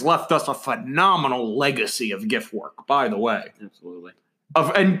really has left us a phenomenal legacy of GIF work, by the way. Absolutely.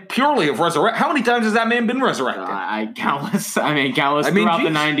 And purely of resurrect. How many times has that man been resurrected? Countless. Countless. Throughout the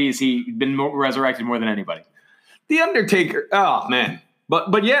 90s, he's been resurrected more than anybody. The Undertaker. Oh, man.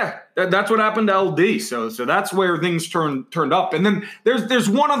 But yeah, that's what happened to LD. So that's where things turned up. And then there's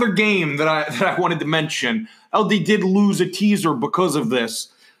one other game that I wanted to mention. LD did lose a teaser because of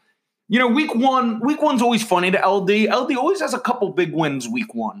this. Week one's always funny to LD. LD always has a couple big wins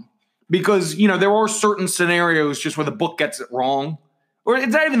week one because, there are certain scenarios just where the book gets it wrong. Or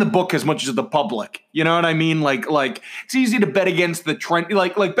it's not even the book as much as the public. You know what I mean? Like it's easy to bet against the trend.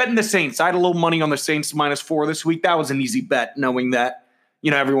 Like betting the Saints. I had a little money on the Saints -4 this week. That was an easy bet, knowing that,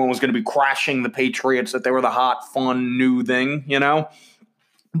 everyone was going to be crashing the Patriots, that they were the hot, fun, new thing,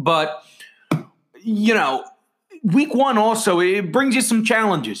 But, week one also, it brings you some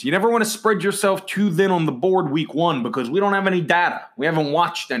challenges. You never want to spread yourself too thin on the board week one because we don't have any data. We haven't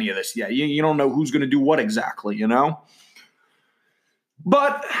watched any of this yet. You don't know who's going to do what exactly,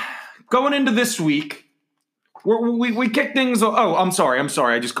 But going into this week, we kick things. Oh, I'm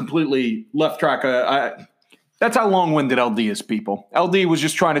sorry. I just completely left track. That's how long-winded LD is, people. LD was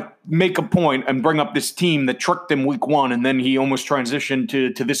just trying to make a point and bring up this team that tricked him week one, and then he almost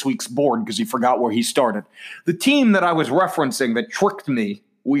transitioned to this week's board because he forgot where he started. The team that I was referencing that tricked me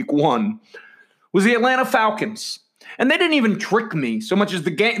week one was the Atlanta Falcons. And they didn't even trick me so much as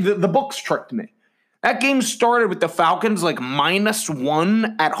the books tricked me. That game started with the Falcons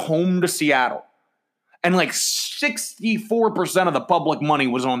 -1 at home to Seattle. And 64% of the public money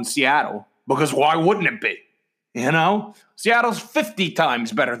was on Seattle because why wouldn't it be? Seattle's 50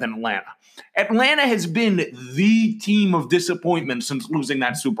 times better than Atlanta. Atlanta has been the team of disappointment since losing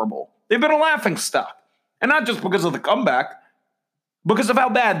that Super Bowl. They've been a laughingstock. And not just because of the comeback, because of how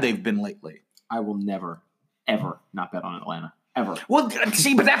bad they've been lately. I will never, ever not bet on Atlanta. Ever. Well,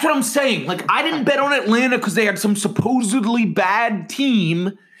 see, but that's what I'm saying. I didn't bet on Atlanta because they had some supposedly bad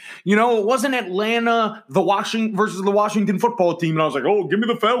team. It wasn't Atlanta versus the Washington football team. And I was like, oh, give me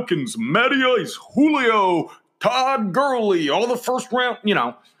the Falcons. Matty Ice, Julio, Todd Gurley, all the first round.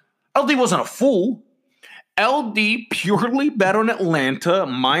 LD wasn't a fool. LD purely bet on Atlanta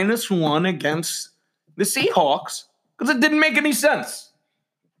 -1 against the Seahawks because it didn't make any sense.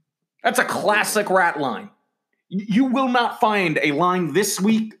 That's a classic rat line. You will not find a line this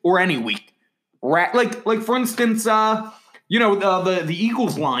week or any week. Like for instance, the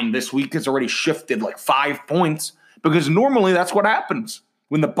Eagles line this week has already shifted 5 points because normally that's what happens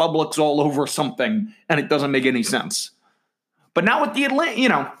when the public's all over something and it doesn't make any sense. But not with the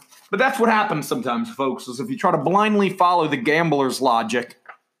Atlanta, but that's what happens sometimes, folks, is if you try to blindly follow the gambler's logic,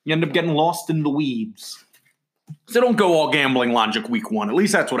 you end up getting lost in the weeds. So don't go all gambling logic week one. At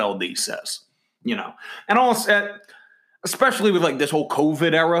least that's what LD says. And also, especially with this whole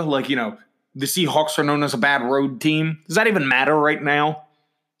COVID era, the Seahawks are known as a bad road team. Does that even matter right now?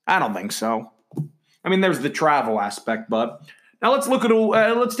 I don't think so. I mean, there's the travel aspect, but now let's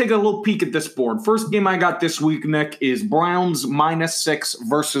let's take a little peek at this board. First game I got this week, Nick, is Browns -6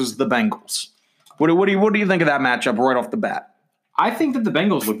 versus the Bengals. What do you think of that matchup right off the bat? I think that the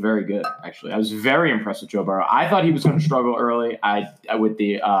Bengals look very good, actually. I was very impressed with Joe Burrow. I thought he was going to struggle early with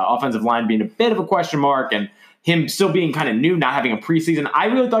the offensive line being a bit of a question mark and him still being kind of new, not having a preseason. I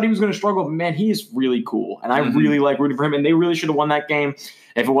really thought he was going to struggle. But man, he is really cool, and I really like rooting for him, and they really should have won that game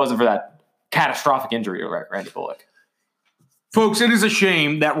if it wasn't for that catastrophic injury to Randy Bullock. Folks, it is a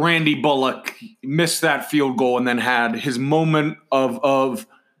shame that Randy Bullock missed that field goal and then had his moment of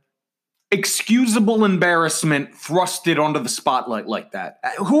excusable embarrassment thrusted onto the spotlight like that.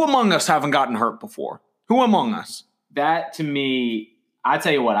 Who among us haven't gotten hurt before? Who among us? That, to me, I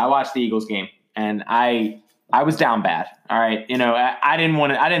tell you what, I watched the Eagles game, and I was down bad. All right. I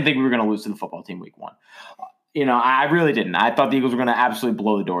didn't think we were going to lose to the football team week 1. I really didn't. I thought the Eagles were going to absolutely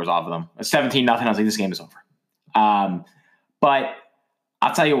blow the doors off of them. 17-0. I was like, this game is over. But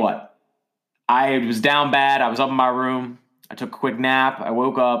I'll tell you what, I was down bad. I was up in my room. I took a quick nap. I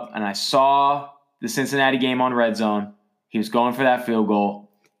woke up and I saw the Cincinnati game on Red Zone. He was going for that field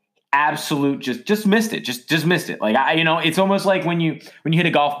goal. Absolute, just missed it. Just missed it. Like it's almost like when you hit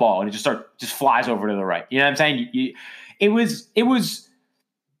a golf ball and it just flies over to the right. You know what I'm saying? It was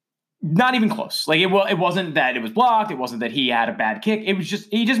not even close. Like it wasn't that it was blocked. It wasn't that he had a bad kick. It was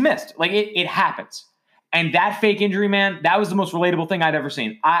he just missed. Like it happens. And that fake injury, man, that was the most relatable thing I'd ever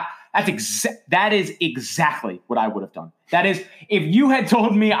seen. That is exactly what I would have done. That is, if you had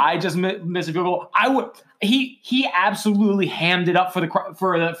told me I just missed a field goal, I would. He absolutely hammed it up for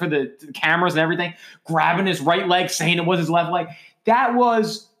the cameras and everything, grabbing his right leg, saying it was his left leg. I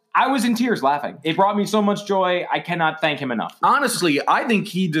was in tears laughing. It brought me so much joy. I cannot thank him enough. Honestly, I think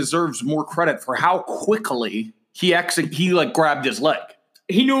he deserves more credit for how quickly he grabbed his leg.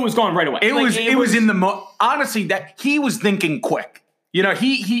 He knew it was going right away. It was in the honestly that he was thinking quick.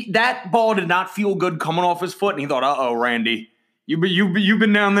 He that ball did not feel good coming off his foot, and he thought, "Uh-oh, Randy, you've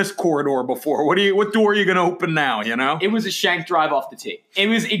been down this corridor before. What door are you going to open now?" It was a shank drive off the tee. It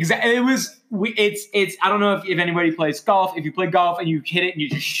was It's I don't know if anybody plays golf. If you play golf and you hit it and you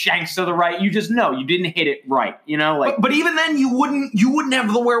just shanks to the right, you just know you didn't hit it right. But even then, you wouldn't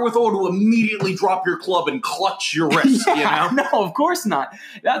have the wherewithal to immediately drop your club and clutch your wrist. No, of course not.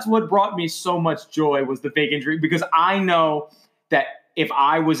 That's what brought me so much joy was the fake injury, because I know that if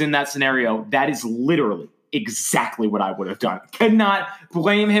I was in that scenario, that is literally exactly what I would have done. Could not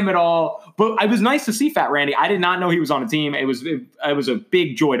blame him at all. But it was nice to see Fat Randy. I did not know he was on a team. It was a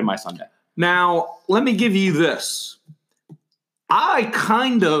big joy to my Sunday. Now, let me give you this. I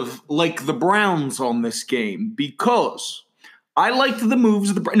kind of like the Browns on this game because I liked the moves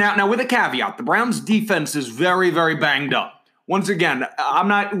of the now with a caveat. The Browns defense is very, very banged up. Once again,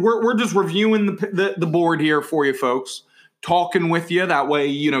 we're just reviewing the board here for you folks, talking with you. That way,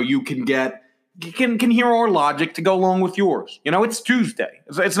 you can hear our logic to go along with yours. It's Tuesday.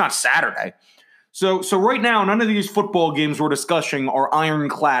 It's not Saturday. So right now, none of these football games we're discussing are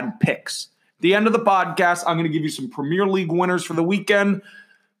ironclad picks. At the end of the podcast, I'm going to give you some Premier League winners for the weekend.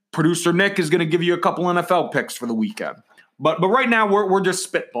 Producer Nick is going to give you a couple NFL picks for the weekend. But right now, we're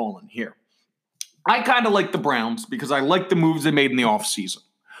just spitballing here. I kind of like the Browns because I like the moves they made in the offseason.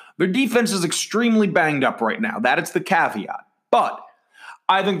 Their defense is extremely banged up right now. That is the caveat. But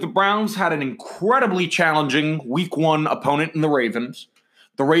I think the Browns had an incredibly challenging Week 1 opponent in the Ravens.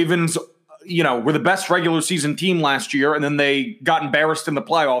 The Ravens were the best regular season team last year, and then they got embarrassed in the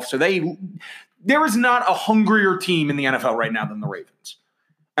playoffs. So there is not a hungrier team in the NFL right now than the Ravens.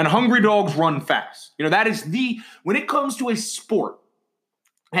 And hungry dogs run fast. That is when it comes to a sport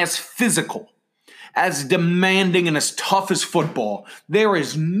as physical, as demanding, and as tough as football, there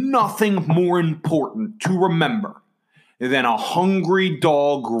is nothing more important to remember than a hungry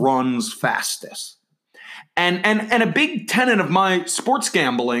dog runs fastest. And a big tenet of my sports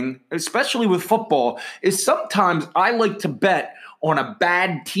gambling, especially with football, is sometimes I like to bet on a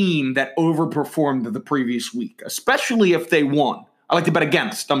bad team that overperformed the previous week, especially if they won. I like to bet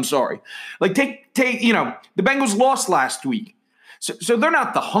against. I'm sorry. Like take the Bengals lost last week, so they're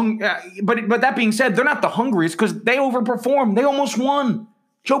not the But that being said, they're not the hungriest because they overperformed. They almost won.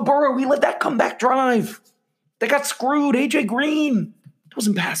 Joe Burrow, he let that comeback drive. They got screwed. AJ Green. It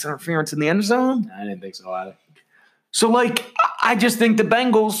wasn't pass interference in the end zone. I didn't think so either. So, I just think the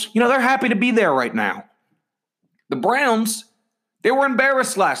Bengals, they're happy to be there right now. The Browns, they were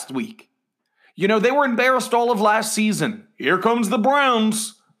embarrassed last week. They were embarrassed all of last season. Here comes the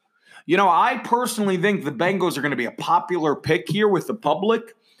Browns. I personally think the Bengals are going to be a popular pick here with the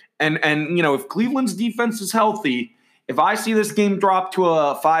public. And if Cleveland's defense is healthy, if I see this game drop to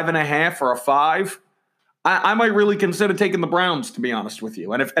a 5.5 or a 5, I might really consider taking the Browns, to be honest with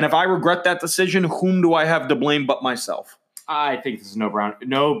you. And if I regret that decision, whom do I have to blame but myself? I think this is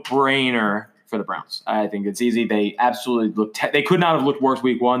no-brainer for the Browns. I think it's easy. They absolutely they could not have looked worse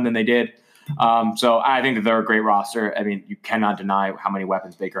week one than they did. So I think that they're a great roster. I mean, you cannot deny how many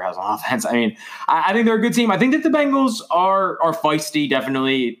weapons Baker has on offense. I mean, I think they're a good team. I think that the Bengals are feisty,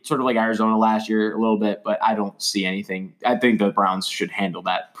 definitely sort of like Arizona last year a little bit, but I don't see anything. I think the Browns should handle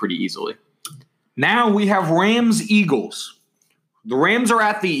that pretty easily. Now we have Rams-Eagles. The Rams are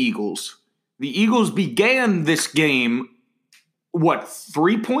at the Eagles. The Eagles began this game,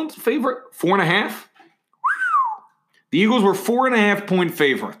 3-point favorite? 4.5? The Eagles were 4.5-point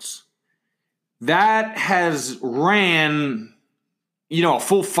favorites. That has ran, a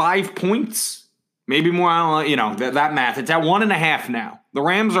full 5 points, maybe more. I don't know, that math. It's at 1.5 now. The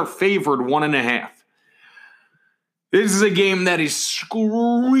Rams are favored 1.5. This is a game that is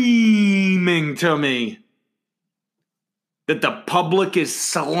screaming to me that the public is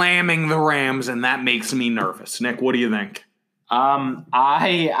slamming the Rams, and that makes me nervous. Nick, what do you think? I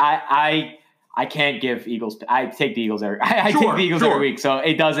can't give Eagles. I take the Eagles every. I take the Eagles every week, so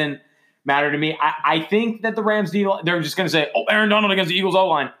it doesn't matter to me. I think that the Rams they're just going to say, Aaron Donald against the Eagles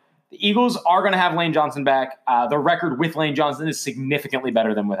O-line. The Eagles are going to have Lane Johnson back. The record with Lane Johnson is significantly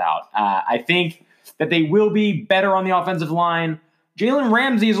better than without. I think that they will be better on the offensive line. Jalen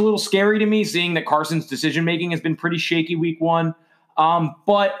Ramsey is a little scary to me, seeing that Carson's decision-making has been pretty shaky week one.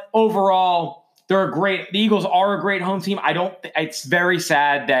 But overall, the Eagles are a great home team. It's very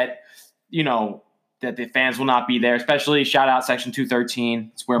sad that, that the fans will not be there, especially shout out Section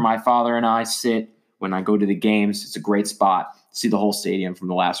 213. It's where my father and I sit when I go to the games. It's a great spot to see the whole stadium from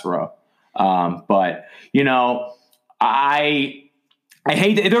the last row. But I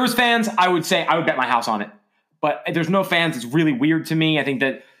hate that if there was fans, I would bet my house on it. But if there's no fans, it's really weird to me. I think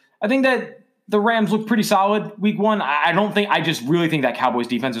that the Rams look pretty solid week one. I just really think that Cowboys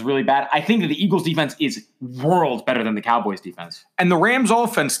defense is really bad. I think that the Eagles defense is worlds better than the Cowboys defense. And the Rams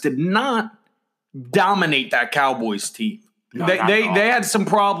offense did not dominate that Cowboys team. No, they had some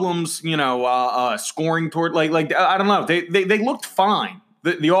problems, scoring toward like I don't know. They looked fine.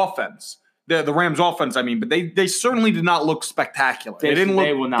 The offense, the Rams offense, I mean, but they certainly did not look spectacular. They didn't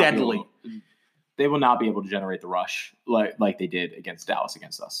look deadly. They will not be able to generate the rush like they did against Dallas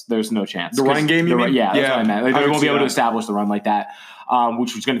against us. There's no chance. The running game, you mean? Yeah, that's what I meant. They won't be able to establish the run like that,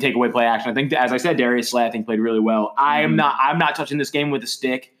 which was going to take away play action. I think, as I said, Darius Slay, I think, played really well. I'm not touching this game with a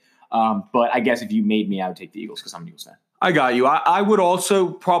stick, but I guess if you made me, I would take the Eagles because I'm an Eagles fan. I got you. I would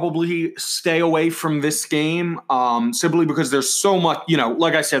also probably stay away from this game simply because there's so much,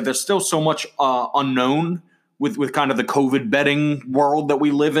 like I said, there's still so much unknown with kind of the COVID betting world that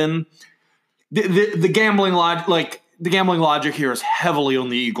we live in. The gambling logic here is heavily on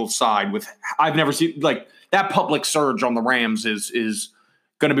the Eagles side. I've never seen that public surge on the Rams is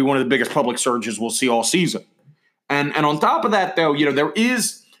going to be one of the biggest public surges we'll see all season. And on top of that, though, there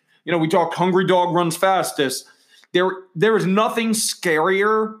is, we talk hungry dog runs fastest. There is nothing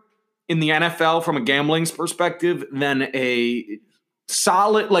scarier in the NFL from a gambling perspective than a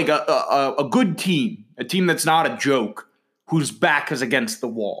solid, a good team, a team that's not a joke, whose back is against the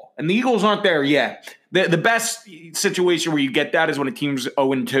wall. And the Eagles aren't there yet. The best situation where you get that is when a team's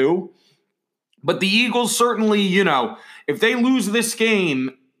 0-2. But the Eagles certainly, if they lose this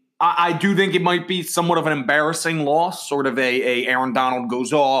game, I do think it might be somewhat of an embarrassing loss, sort of a Aaron Donald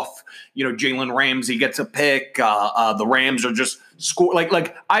goes off, Jalen Ramsey gets a pick, the Rams are just score.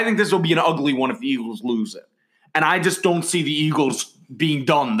 I think this will be an ugly one if the Eagles lose it. And I just don't see the Eagles being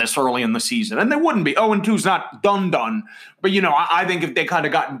done this early in the season. And they wouldn't be. 0-2 is not done. But, I think if they kind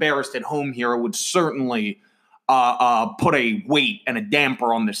of got embarrassed at home here, it would certainly put a weight and a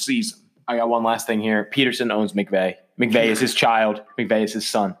damper on this season. I got one last thing here. Peterson owns McVay. McVay is his child. McVay is his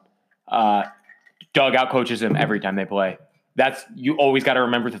son. Doug outcoaches him every time they play. You always got to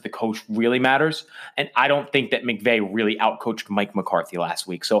remember that the coach really matters. And I don't think that McVay really outcoached Mike McCarthy last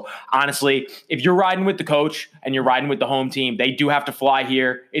week. So honestly, if you're riding with the coach and you're riding with the home team, they do have to fly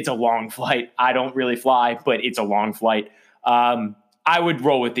here. It's a long flight. I don't really fly, but it's a long flight. I would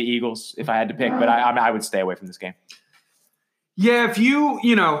roll with the Eagles if I had to pick, but I would stay away from this game. Yeah,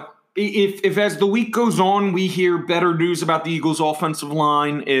 if as the week goes on, we hear better news about the Eagles' offensive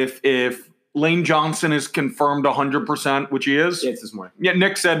line, if Lane Johnson is confirmed 100%, which he is. Yeah, it's this morning. Yeah,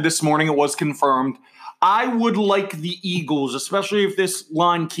 Nick said this morning it was confirmed. I would like the Eagles, especially if this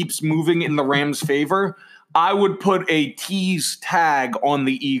line keeps moving in the Rams' favor, I would put a tease tag on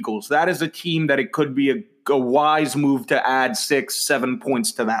the Eagles. That is a team that it could be a wise move to add 6-7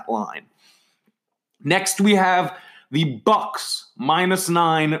 points to that line. Next, we have the Bucs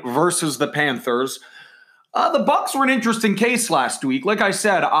 -9 versus the Panthers. The Bucs were an interesting case last week. Like I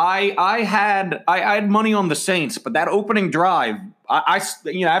said, I had money on the Saints, but that opening drive,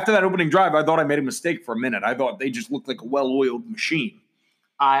 After that opening drive, I thought I made a mistake for a minute. I thought they just looked like a well-oiled machine.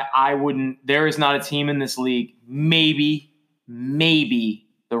 I wouldn't. There is not a team in this league, maybe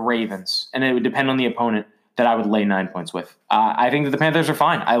the Ravens, and it would depend on the opponent, that I would lay 9 points with. I think that the Panthers are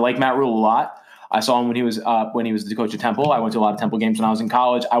fine. I like Matt Rule a lot. I saw him when he was the coach at Temple. I went to a lot of Temple games when I was in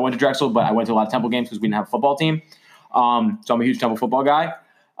college. I went to Drexel, but I went to a lot of Temple games because we didn't have a football team. So I'm a huge Temple football guy.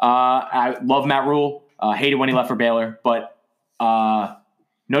 I love Matt Rule. Hated when he left for Baylor, but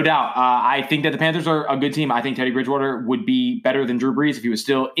no doubt. I think that the Panthers are a good team. I think Teddy Bridgewater would be better than Drew Brees if he was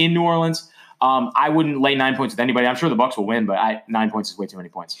still in New Orleans. I wouldn't lay 9 points with anybody. I'm sure the Bucs will win, but 9 points is way too many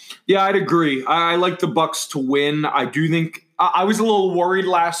points. Yeah, I'd agree. I like the Bucs to win. I do think I was a little worried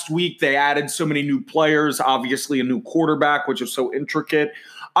last week. They added so many new players, obviously a new quarterback, which is so intricate.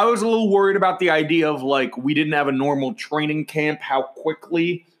 I was a little worried about the idea of we didn't have a normal training camp. How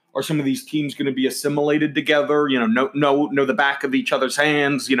quickly are some of these teams going to be assimilated together? Know the back of each other's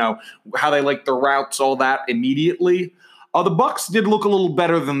hands. How they like their routes, all that immediately. The Bucs did look a little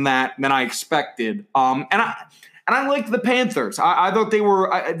better than I expected. And I liked the Panthers. I thought they were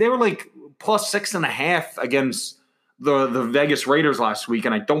like plus 6.5 against the Vegas Raiders last week,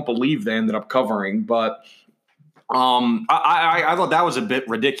 and I don't believe they ended up covering. But I thought that was a bit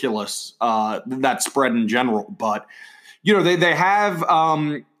ridiculous, that spread in general. But they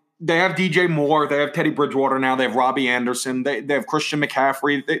have DJ Moore, they have Teddy Bridgewater now, they have Robbie Anderson, they have Christian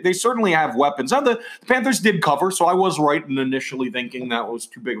McCaffrey. They certainly have weapons. Now the Panthers did cover, so I was right in initially thinking that was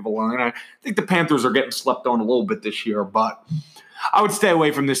too big of a line. I think the Panthers are getting slept on a little bit this year, but I would stay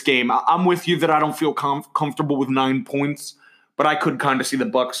away from this game. I'm with you that I don't feel comfortable with 9 points, but I could kind of see the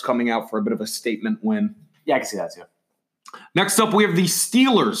Bucs coming out for a bit of a statement win. Yeah, I can see that too. Next up, we have the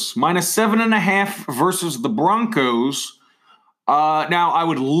Steelers, minus 7.5 versus the Broncos. Now, I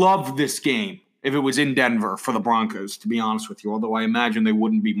would love this game if it was in Denver for the Broncos, to be honest with you, although I imagine they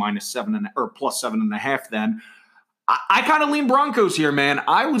wouldn't be minus 7 or plus 7.5 then. I kind of lean Broncos here, man.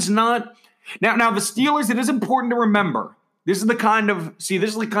 I was not. Now the Steelers, it is important to remember. This is the kind of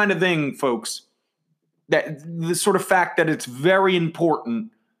thing, folks, that the sort of fact that it's very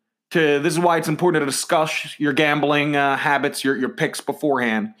important this is why it's important to discuss your gambling habits, your picks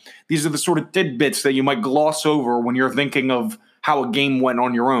beforehand. These are the sort of tidbits that you might gloss over when you're thinking of how a game went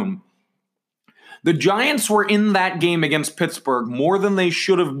on your own. The Giants were in that game against Pittsburgh more than they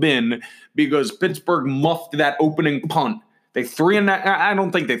should have been because Pittsburgh muffed that opening punt. I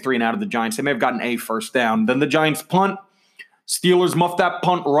don't think they 3-and-out of the Giants. They may have gotten a first down. Then the Giants punt. Steelers muffed that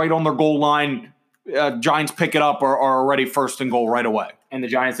punt right on their goal line. Giants pick it up or are already first and goal right away. And the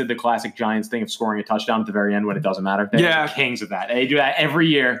Giants did the classic Giants thing of scoring a touchdown at the very end when it doesn't matter. They're the kings of that. They do that every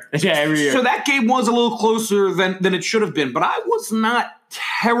year. Yeah, every year. So that game was a little closer than it should have been, but I was not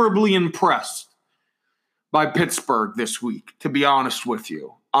terribly impressed by Pittsburgh this week, to be honest with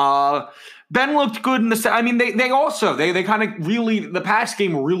you. Ben looked good in the I mean, they kind of really, the pass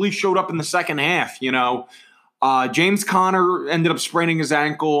game really showed up in the second half, James Conner ended up spraining his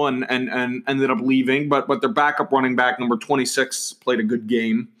ankle and ended up leaving, but their backup running back, number 26, played a good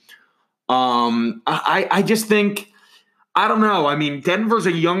game. I just think, I don't know. I mean, Denver's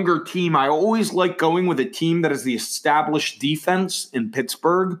a younger team. I always like going with a team that is the established defense in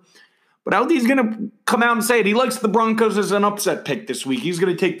Pittsburgh. But LD's going to come out and say it. He likes the Broncos as an upset pick this week. He's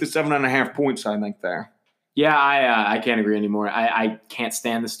going to take the 7.5 points, I think, there. Yeah, I can't agree anymore. I can't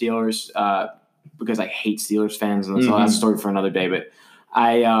stand the Steelers because I hate Steelers fans, and that's a story for another day. But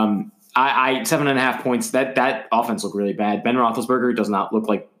I 7.5 points. That offense looked really bad. Ben Roethlisberger does not look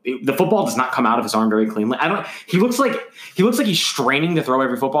like the football does not come out of his arm very cleanly. He looks like he's straining to throw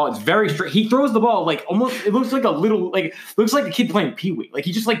every football. It's very straight. He throws the ball like almost. It looks like looks like a kid playing Pee-wee. Like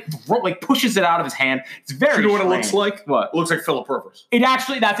he just pushes it out of his hand. It's very. Do you know what strange. It looks like? What? It looks like Philip Rivers.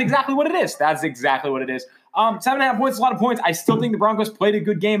 That's exactly what it is. 7.5 points is a lot of points. I still think the Broncos played a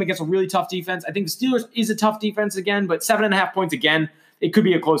good game against a really tough defense. I think the Steelers is a tough defense again, but 7.5 points again. It could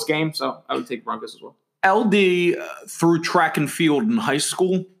be a close game, so I would take the Broncos as well. LD through track and field in high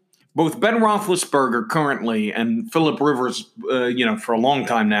school. Both Ben Roethlisberger currently and Philip Rivers, for a long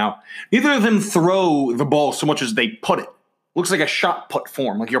time now, neither of them throw the ball so much as they put it. Looks like a shot put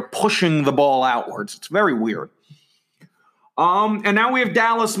form, like you're pushing the ball outwards. It's very weird. And now we have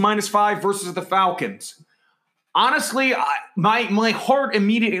Dallas -5 versus the Falcons. Honestly, my heart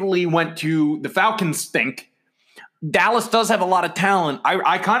immediately went to the Falcons stink. Dallas does have a lot of talent.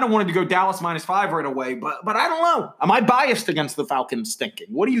 I kind of wanted to go Dallas -5 right away, but I don't know. Am I biased against the Falcons stinking?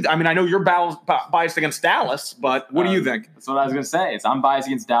 What do you? I mean, I know you're biased against Dallas, but what do you think? That's what I was going to say. I'm biased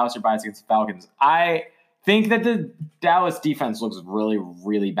against Dallas. You're biased against the Falcons. think that the Dallas defense looks really,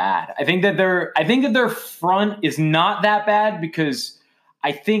 really bad. I think that their front is not that bad because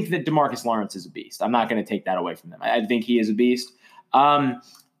I think that DeMarcus Lawrence is a beast. I'm not going to take that away from them. I think he is a beast.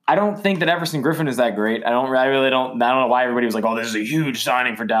 I don't think that Everson Griffin is that great. I really don't know why everybody was like, "Oh, this is a huge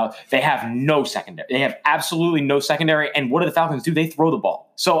signing for Dallas." They have no secondary. They have absolutely no secondary. And what do the Falcons do? They throw the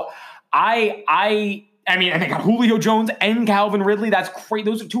ball. So I mean, they got Julio Jones and Calvin Ridley. That's great.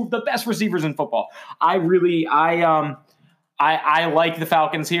 Those are two of the best receivers in football. I like the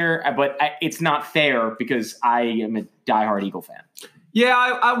Falcons here, but it's not fair because I am a diehard Eagle fan. Yeah,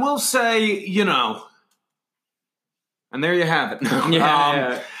 I will say, and there you have it.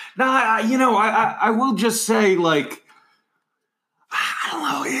 Yeah. I will just say, like, I don't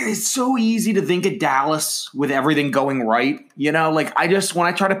know. It's so easy to think of Dallas with everything going right. When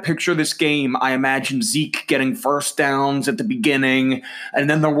I try to picture this game, I imagine Zeke getting first downs at the beginning, and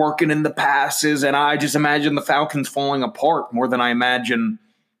then they're working in the passes, and I just imagine the Falcons falling apart more than I imagine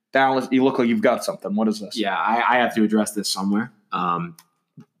Dallas. You look like you've got something. What is this? Yeah, I have to address this somewhere.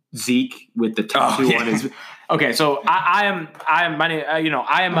 Zeke with the tattoo on his. Okay, so I'm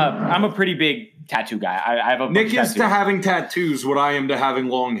a pretty big tattoo guy. I have a bunch Nick of is tattoos. to having tattoos what I am to having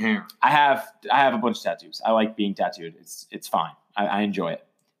long hair. I have a bunch of tattoos. I like being tattooed. It's fine. I enjoy it.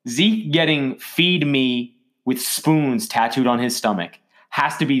 Zeke getting "feed me" with spoons tattooed on his stomach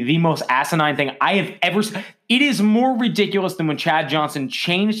has to be the most asinine thing I have ever seen. It is more ridiculous than when Chad Johnson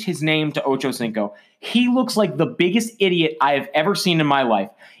changed his name to Ocho Cinco. He looks like the biggest idiot I have ever seen in my life.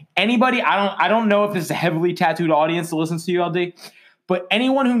 Anybody, I don't know if this is a heavily tattooed audience that listens to ULD, but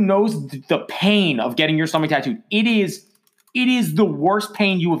anyone who knows the pain of getting your stomach tattooed, it is the worst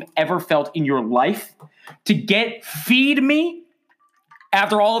pain you have ever felt in your life. To get "feed me"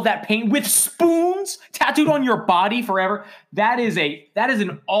 after all of that pain with spoons tattooed on your body forever, that is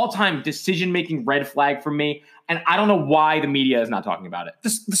an all-time decision-making red flag for me. And I don't know why the media is not talking about it. The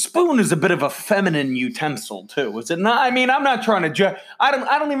spoon is a bit of a feminine utensil, too, is it not? I mean, I'm not trying to judge. I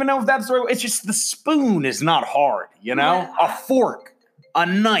don't even know if that's the right way. It's just the spoon is not hard, Yeah. A fork, a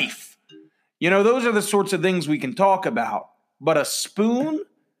knife. Those are the sorts of things we can talk about. But a spoon? You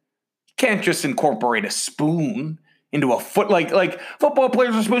can't just incorporate a spoon into a foot. Like football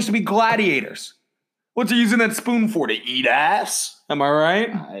players are supposed to be gladiators. What's he using that spoon for? To eat ass? Am I right?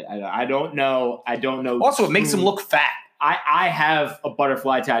 I don't know. Also, it makes him look fat. I have a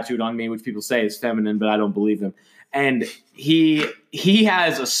butterfly tattooed on me, which people say is feminine, but I don't believe them. And he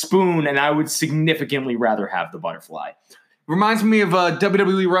has a spoon, and I would significantly rather have the butterfly. Reminds me of a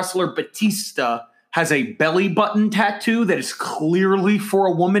WWE wrestler Batista has a belly button tattoo that is clearly for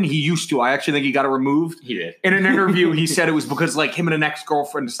a woman. He used to. I actually think he got it removed. He did. In an interview, he said it was because him and an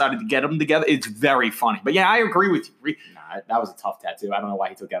ex-girlfriend decided to get them together. It's very funny. But yeah, I agree with you. Nah, that was a tough tattoo. I don't know why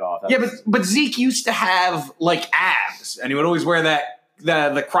he took that off. But Zeke used to have abs, and he would always wear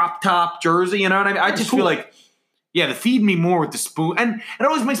the crop top jersey. You know what I mean? I just feel like, the "feed me more" with the spoon. And it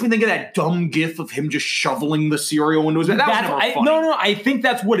always makes me think of that dumb gif of him just shoveling the cereal into his mouth. That was never funny. No, I think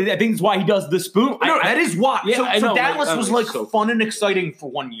that's what it is. I think it's why he does the spoon. That is why. Yeah, so Dallas was fun and exciting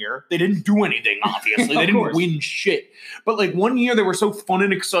for 1 year. They didn't do anything, obviously. They didn't win shit. But 1 year they were so fun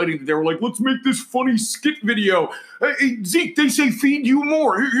and exciting that they were like, let's make this funny skit video. Hey, Zeke, they say "feed you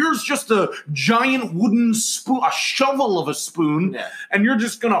more." Here's just a giant wooden spoon, a shovel of a spoon, and you're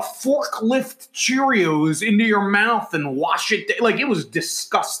just going to forklift Cheerios into your mouth and wash it. It was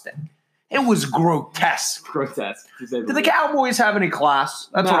disgusting. It was grotesque. Did the Cowboys have any class?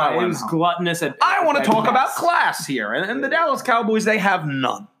 That's what I want. It was gluttonous. I want to talk about class here. And the Dallas Cowboys, they have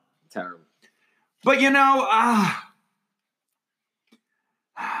none. Terrible. But,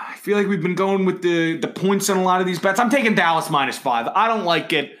 I feel like we've been going with the points on a lot of these bets. I'm taking Dallas -5. I don't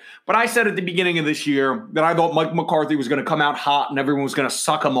like it. But I said at the beginning of this year that I thought Mike McCarthy was going to come out hot and everyone was going to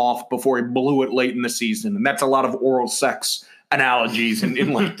suck him off before he blew it late in the season. And that's a lot of oral sex analogies in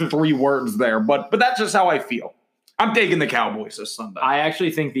 3 words there. But that's just how I feel. I'm taking the Cowboys this Sunday. I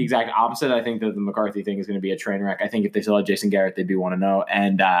actually think the exact opposite. I think that the McCarthy thing is going to be a train wreck. I think if they still had Jason Garrett, they'd be 1-0.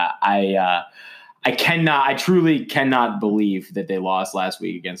 And I truly cannot believe that they lost last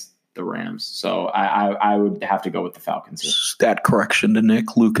week against the Rams. So I would have to go with the Falcons here. Stat correction to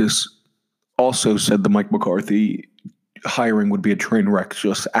Nick. Lucas also said the Mike McCarthy hiring would be a train wreck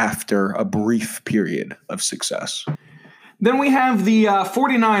just after a brief period of success. Then we have the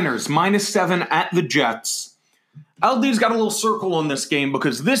 49ers -7 at the Jets. LD's got a little circle on this game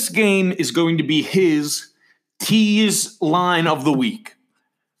because this game is going to be his tease line of the week.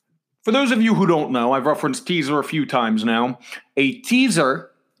 For those of you who don't know, I've referenced teaser a few times now. A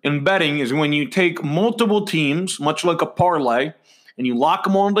teaser in betting is when you take multiple teams, much like a parlay, and you lock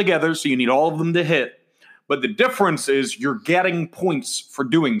them all together, so you need all of them to hit. But the difference is you're getting points for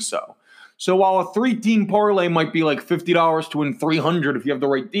doing so. So while a 3-team parlay might be like $50 to win $300 if you have the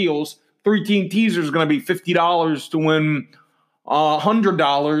right deals, 3-team teaser is going to be $50 to win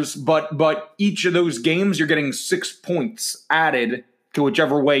 $100. But each of those games, you're getting 6 points added to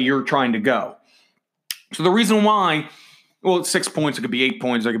whichever way you're trying to go. So the reason why, well, it's 6 points. It could be 8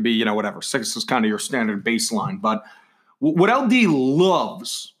 points. It could be, whatever. 6 is kind of your standard baseline. But what LD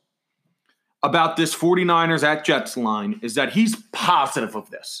loves about this 49ers at Jets line is that he's positive of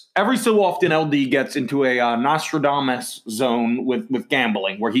this. Every so often, LD gets into a Nostradamus zone with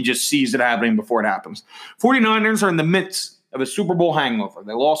gambling where he just sees it happening before it happens. 49ers are in the midst of a Super Bowl hangover.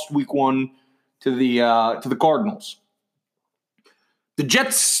 They lost week 1 to the Cardinals. The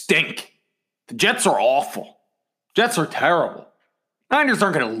Jets stink. The Jets are awful. Jets are terrible. Niners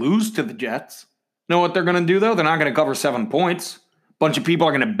aren't going to lose to the Jets. You know what they're going to do, though? They're not going to cover 7 points. A bunch of people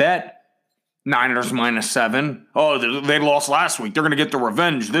are going to bet Niners -7. Oh, they lost last week. They're going to get the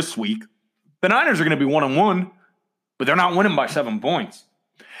revenge this week. The Niners are going to be 1-1, but they're not winning by 7 points.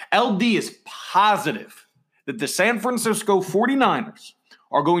 LD is positive that the San Francisco 49ers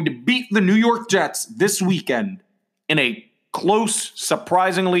are going to beat the New York Jets this weekend in a close,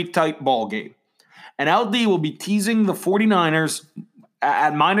 surprisingly tight ball game. And LD will be teasing the 49ers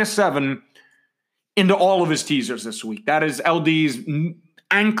at -7 into all of his teasers this week. That is LD's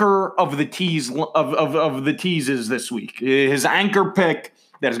anchor of the the teases this week. His anchor pick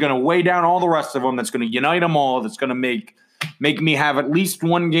that is going to weigh down all the rest of them, that's going to unite them all, that's going to make me have at least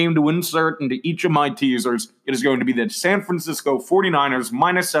one game to insert into each of my teasers. It is going to be the San Francisco 49ers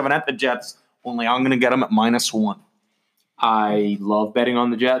 -7 at the Jets, only I'm going to get them at -1. I love betting on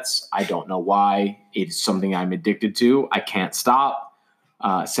the Jets. I don't know why. It's something I'm addicted to. I can't stop.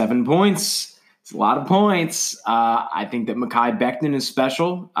 7 points. It's a lot of points. I think that Mekhi Becton is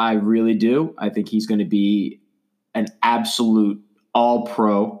special. I really do. I think he's going to be an absolute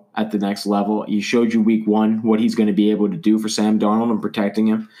all-pro at the next level. He showed you week 1 what he's going to be able to do for Sam Darnold and protecting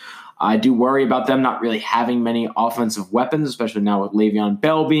him. I do worry about them not really having many offensive weapons, especially now with Le'Veon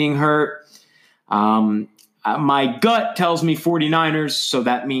Bell being hurt. My gut tells me 49ers, so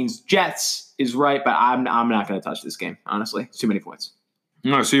that means Jets is right, but I'm not going to touch this game, honestly. It's too many points.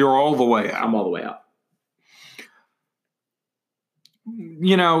 No, so you're all the way out. I'm all the way out.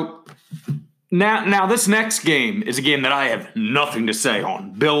 Now this next game is a game that I have nothing to say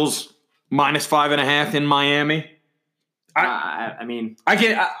on. Bills -5.5 in Miami. I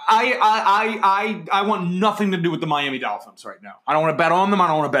want nothing to do with the Miami Dolphins right now. I don't want to bet on them. I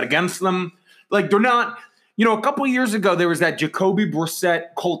don't want to bet against them. Like, they're not. A couple of years ago, there was that Jacoby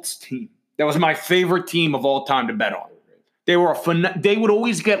Brissett Colts team. That was my favorite team of all time to bet on. They were they would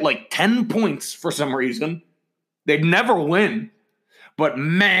always get like 10 points for some reason. They'd never win. But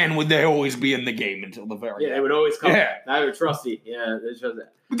man, would they always be in the game until the very end. They would always come. Yeah. They were trusty. Yeah, they showed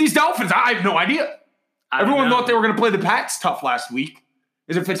that. With these Dolphins, I have no idea. Everyone thought they were going to play the Pats tough last week.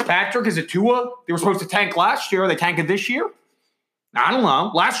 Is it Fitzpatrick? Is it Tua? They were supposed to tank last year. Are they tanking this year? I don't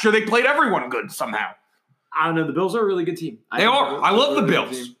know. Last year, they played everyone good somehow. I don't know. The Bills are a really good team. They are. I love the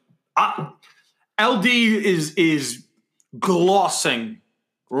Bills. LD is glossing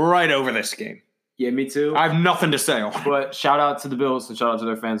right over this game. Yeah, me too. I have nothing to say on it. But shout out to the Bills and shout out to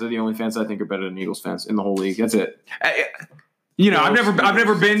their fans. They're the only fans I think are better than Eagles fans in the whole league. That's it. I've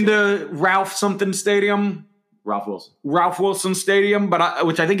never been to Ralph Wilson Stadium, but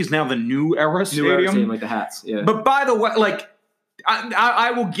which I think is now the New Era Stadium. Like the hats. Yeah. But by the way, like,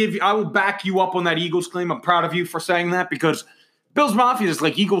 I will back you up on that Eagles claim. I'm proud of you for saying that, because Bills Mafia is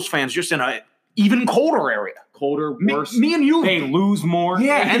like Eagles fans just in a even colder area. Colder, worse. Me and you. They lose more.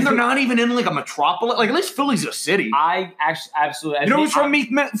 Yeah, and they're not even in like a metropolis. Like, at least Philly's a city. I actually absolutely. You know who's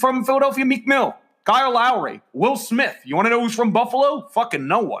from Philadelphia? Meek Mill. Kyle Lowry. Will Smith. You want to know who's from Buffalo? Fucking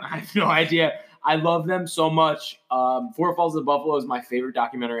no one. I have no idea. I love them so much. Four Falls of Buffalo is my favorite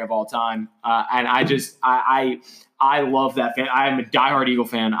documentary of all time. And I love that fan. I am a diehard Eagle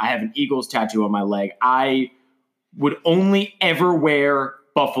fan. I have an Eagles tattoo on my leg. I would only ever wear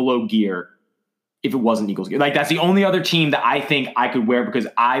Buffalo gear if it wasn't Eagles gear. Like, that's the only other team that I think I could wear because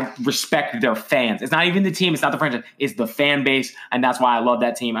I respect their fans. It's not even the team. It's not the franchise. It's the fan base. And that's why I love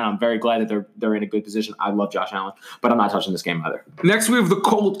that team. And I'm very glad that they're in a good position. I love Josh Allen, but I'm not touching this game either. Next, we have the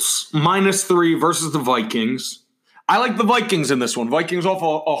Colts -3 versus the Vikings. I like the Vikings in this one. Vikings off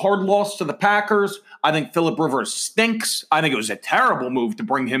a hard loss to the Packers. I think Phillip Rivers stinks. I think it was a terrible move to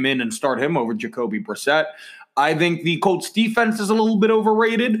bring him in and start him over Jacoby Brissett. I think the Colts defense is a little bit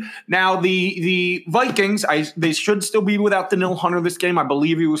overrated. Now, the Vikings, they should still be without Danielle Hunter this game. I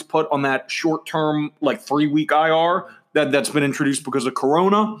believe he was put on that short-term, like 3-week IR that's been introduced because of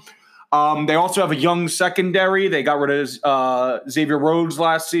Corona. They also have a young secondary. They got rid of Xavier Rhodes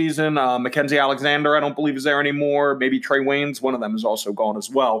last season. Mackenzie Alexander, I don't believe, is there anymore. Maybe Trey Waynes, one of them is also gone as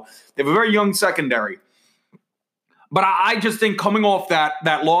well. They have a very young secondary. But I just think coming off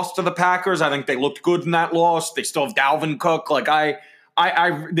that loss to the Packers, I think they looked good in that loss. They still have Dalvin Cook. Like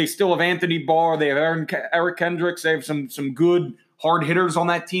they still have Anthony Barr. They have Eric Kendricks. They have some good hard hitters on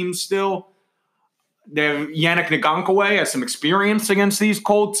that team still. They have Yannick Ngakoue has some experience against these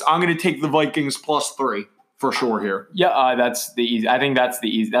Colts. I'm going to take the Vikings +3 for sure here. Yeah, that's the easy. I think that's the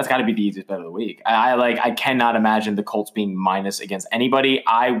easy. That's got to be the easiest bet of the week. I cannot imagine the Colts being minus against anybody.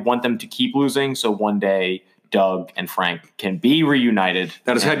 I want them to keep losing, so one day Doug and Frank can be reunited.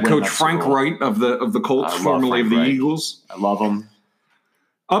 That is head coach Frank Wright of the Colts, formerly of the Eagles. I love him.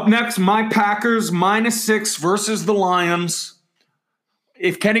 Up next, my Packers -6 versus the Lions.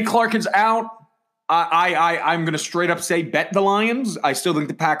 If Kenny Clark is out, I'm going to straight up say bet the Lions. I still think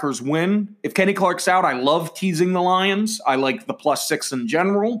the Packers win. If Kenny Clark's out, I love teasing the Lions. I like the +6 in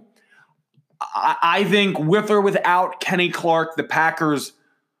general. I think with or without Kenny Clark, the Packers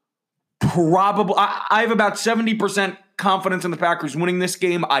probably – I have about 70% confidence in the Packers winning this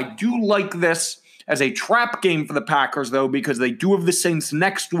game. I do like this as a trap game for the Packers, though, because they do have the Saints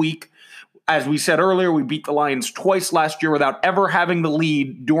next week. As we said earlier, we beat the Lions twice last year without ever having the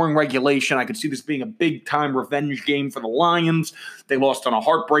lead during regulation. I could see this being a big-time revenge game for the Lions. They lost on a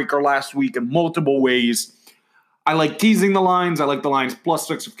heartbreaker last week in multiple ways. I like teasing the Lions. I like the Lions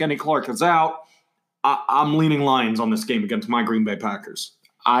 +6 if Kenny Clark is out. I'm leaning Lions on this game against my Green Bay Packers.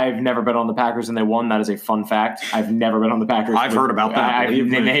 I've never bet on the Packers and they won. That is a fun fact. I've never bet on the Packers. I've heard about that.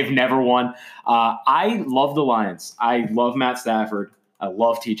 They've never won. I love the Lions. I love Matt Stafford. I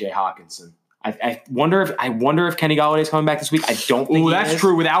love TJ Hawkinson. I wonder if Kenny Galladay is coming back this week. I don't think that's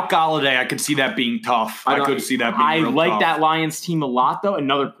true. Without Galladay, I could see that being tough. I could see that being real like tough. That Lions team a lot, though.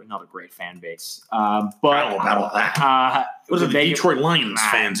 Another great fan base. But Those are the Detroit Lions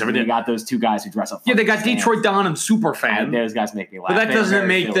fans. They got those two guys who dress up. Yeah, they got Detroit Don and super fan. Those guys make me laugh. But that doesn't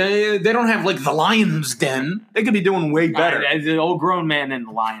make they don't have like the Lions Den. They could be doing way better. The old grown man in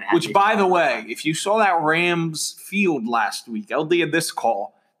the Lion. Which, by the way, if you saw that Rams field last week, LD had this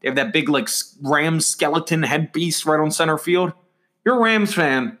call. They have that big, like, Rams skeleton headpiece right on center field. You're a Rams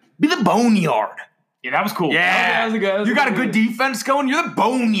fan. Be the boneyard. Yeah, that was cool. Yeah. That was good. You got a good defense going. You're the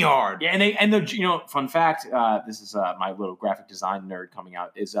boneyard. Yeah, and the fun fact, this is my little graphic design nerd coming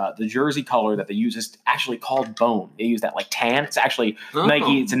out, is the jersey color that they use is actually called bone. They use that, like, tan. It's actually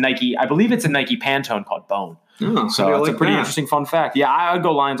Nike. It's a Nike. I believe it's a Nike Pantone called bone. Oh, so it's a pretty interesting fun fact. Yeah, I would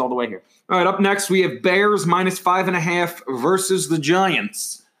go Lions all the way here. All right, up next we have Bears -5.5 versus the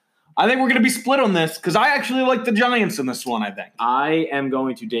Giants. I think we're going to be split on this because I actually like the Giants in this one, I think. I am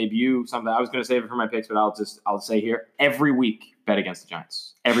going to debut something. I was going to save it for my picks, but I'll say here, every week, bet against the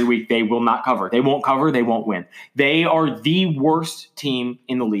Giants. Every week, they will not cover. They won't cover. They won't win. They are the worst team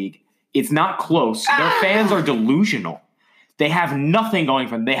in the league. It's not close. Their fans are delusional. They have nothing going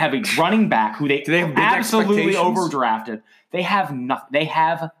for them. They have a running back who they have absolutely overdrafted. They have nothing.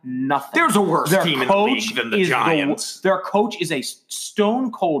 There's a worse team in the league than the Giants. Their coach is a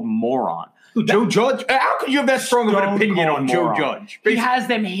stone-cold moron. Joe Judge? How could you have that strong of an opinion on Joe Judge? He has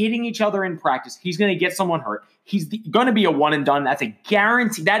them hitting each other in practice. He's going to get someone hurt. He's going to be a one and done. That's a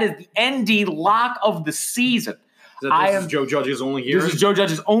guarantee. That is the ND lock of the season. This is Joe Judge's only year? This is Joe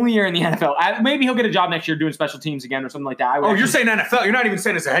Judge's only year in the NFL. Maybe he'll get a job next year doing special teams again or something like that. You're saying NFL. You're not even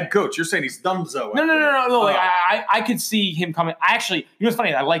saying as a head coach. You're saying he's Dunzo. No. Like, I could see him coming. You know what's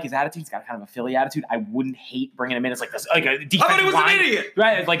funny? I like his attitude. He's got kind of a Philly attitude. I wouldn't hate bringing him in as like a defensive line. I thought he was an idiot.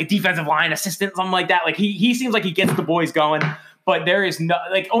 Right? Like a defensive line assistant, something like that. Like he seems like he gets the boys going, but there is no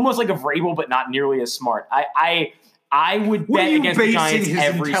almost like a Vrabel, but not nearly as smart. I would bet against the Giants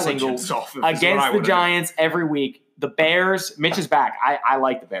every Giants every week. The Bears, Mitch is back. I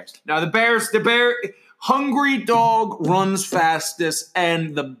like the Bears. Now the Bears, hungry dog runs fastest,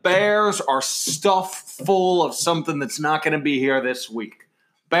 and the Bears are stuffed full of something that's not going to be here this week.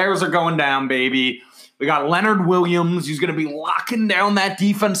 Bears are going down, baby. We got Leonard Williams. He's going to be locking down that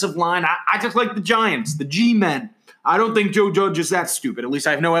defensive line. I just like the Giants, the G-men. I don't think Joe Judge is that stupid. At least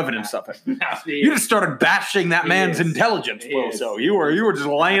I have no evidence of it. You just started bashing that man's intelligence, Will. So you were just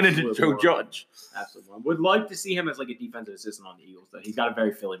laying into Joe Judge. Absolutely. Would like to see him as like a defensive assistant on the Eagles, though. He's got a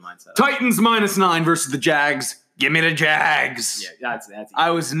very Philly mindset. Titans -9 versus the Jags. Give me the Jags. Yeah, that's easy. I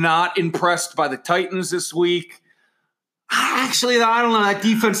was not impressed by the Titans this week. Actually, I don't know. That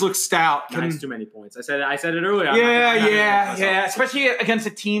defense looks stout. Nice, too many points. I said it earlier. Yeah. Especially against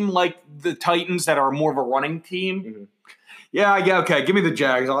a team like the Titans that are more of a running team. Mm-hmm. Yeah. Okay. Give me the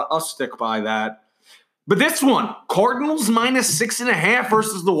Jags. I'll stick by that. But this one, Cardinals -6.5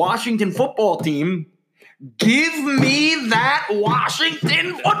 versus the Washington football team. Give me that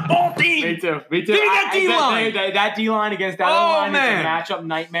Washington football team. Me too. Give me that D-line. That D-line against that O-line is a matchup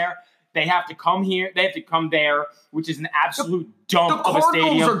nightmare. They have to come here. They have to come there, which is an absolute dump of a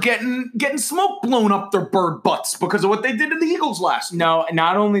stadium. The Cardinals are getting smoke blown up their bird butts because of what they did to the Eagles last week. No,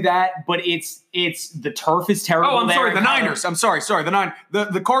 not only that, but it's the turf is terrible. Oh, I'm sorry, the Niners. I'm sorry, the Niners.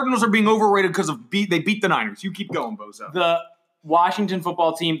 The Cardinals are being overrated because they beat the Niners. You keep going, Bozo. The Washington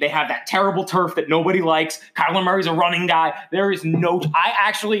football team, they have that terrible turf that nobody likes. Kyler Murray's a running guy. There is no.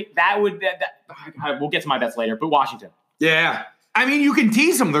 We'll get to my bets later, but Washington. Yeah. I mean, you can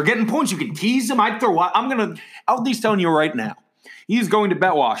tease them. They're getting points. You can tease them. LD's telling you right now, he's going to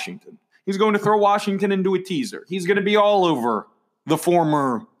bet Washington. He's going to throw Washington into a teaser. He's going to be all over the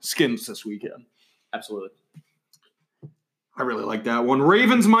former Skins this weekend. Absolutely. I really like that one.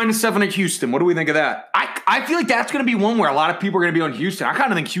 Ravens -7 at Houston. What do we think of that? I feel like that's going to be one where a lot of people are going to be on Houston. I kind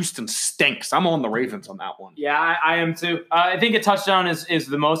of think Houston stinks. I'm on the Ravens on that one. Yeah, I am too. I think a touchdown is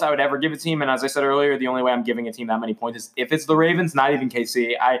the most I would ever give a team. And as I said earlier, the only way I'm giving a team that many points is if it's the Ravens, not even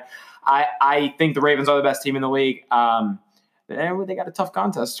KC. I think the Ravens are the best team in the league. They got a tough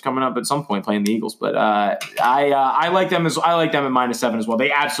contest coming up at some point playing the Eagles, but I like them at -7 as well.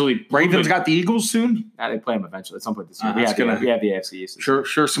 They absolutely Ravens got the Eagles soon. They play them eventually at some point this year. We have the AFC East.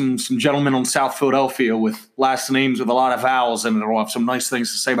 Sure. Some gentlemen on South Philadelphia with last names with a lot of vowels, and it'll have some nice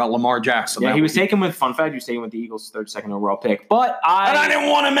things to say about Lamar Jackson. Yeah, he was taken with fun fact. He was taken with the Eagles' 32nd overall pick, but I didn't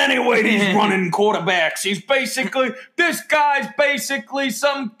want him anyway. These running quarterbacks. This guy's basically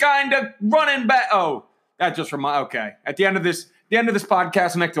some kind of running back. Oh. That just okay. At the end of this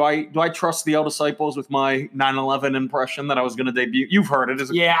podcast, Nick, do I trust the El Disciples with my 9/11 impression that I was going to debut? You've heard it, is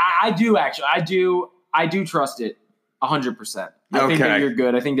it? Yeah, I do actually. I do trust it 100%. I think that you're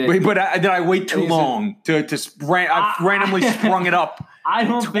good. I think that. But did I wait too long to randomly sprung it up? I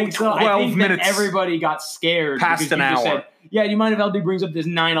don't think so. 12 I think minutes. That everybody got scared past an hour. Said, yeah, you mind if LD brings up this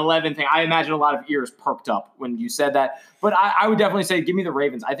 9/11 thing? I imagine a lot of ears perked up when you said that. But I would definitely say, give me the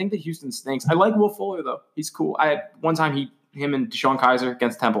Ravens. I think that Houston stinks. I like Will Fuller, though. He's cool. One time him and Deshaun Kaiser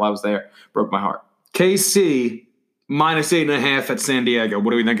against Temple, I was there. Broke my heart. KC -8.5 at San Diego.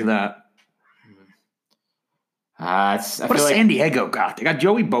 What do we think of that? What does San Diego got? They got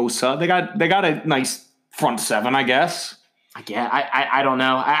Joey Bosa. They got a nice front seven, I guess. I don't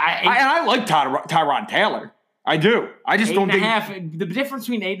know. I like Tyron Taylor. I do. I just don't think the difference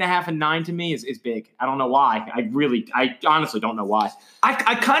between 8.5 and 9 to me is big. I don't know why. I honestly don't know why.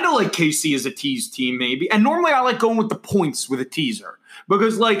 I kind of like KC as a tease team, maybe. And normally I like going with the points with a teaser.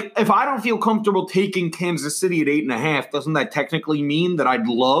 Because, if I don't feel comfortable taking Kansas City at 8.5, doesn't that technically mean that I'd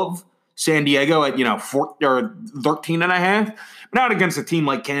love San Diego at 13.5? But not against a team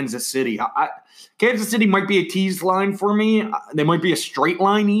like Kansas City. Kansas City might be a teased line for me. They might be a straight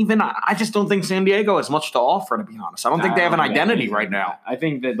line even. I just don't think San Diego has much to offer, to be honest. I don't think they have an identity right now. I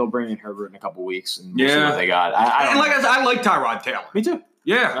think that they'll bring in Herbert in a couple weeks and we'll see what they got. I like Tyrod Taylor. Me too.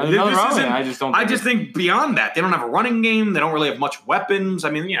 Yeah. I just think beyond that, they don't have a running game. They don't really have much weapons.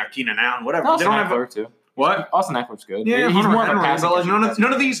 I mean, Keenan Allen, whatever. Austin Eckler, too. What? Austin Eckler's good. Yeah, he's more of a passing.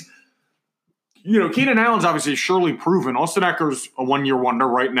 None of these... Keenan Allen's obviously surely proven. Austin Eckler's a one-year wonder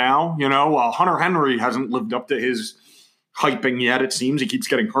right now. Hunter Henry hasn't lived up to his hyping yet, it seems. He keeps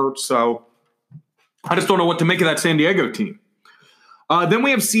getting hurt. So I just don't know what to make of that San Diego team. Then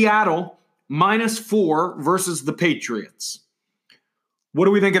we have Seattle -4 versus the Patriots. What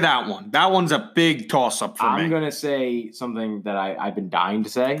do we think of that one? That one's a big toss-up for me. I'm going to say something that I've been dying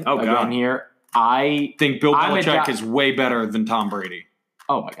to say again here. I think Bill Belichick is way better than Tom Brady.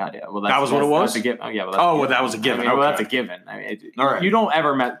 Oh my God! Yeah, well, that was what it was. That's a given. Oh yeah, that was a given. Well, that's a given. All right. You don't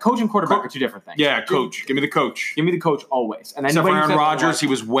ever coach and quarterback are two different things. Yeah, coach. Give me the coach. Give me the coach always. And except for Aaron Rodgers, he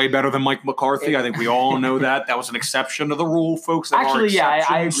was way better than Mike McCarthy. I think we all know that. That was an exception to the rule, folks. Actually,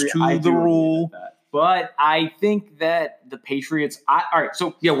 I agree. To the rule. But I think that the Patriots. All right.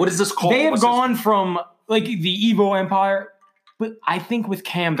 So what is this called? They have gone from the Evo Empire, but I think with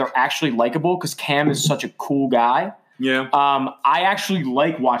Cam, they're actually likable because Cam is such a cool guy. Yeah. I actually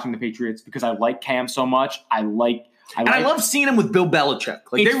like watching the Patriots because I like Cam so much. I love seeing him with Bill Belichick.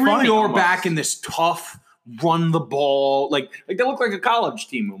 They really are back in this tough run the ball. Like they look like a college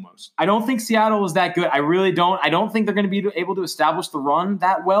team almost. I don't think Seattle is that good. I really don't. I don't think they're going to be able to establish the run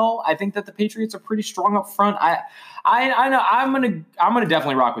that well. I think that the Patriots are pretty strong up front. I know I'm gonna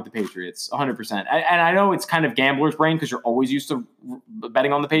definitely rock with the Patriots 100%. And I know it's kind of gambler's brain because you're always used to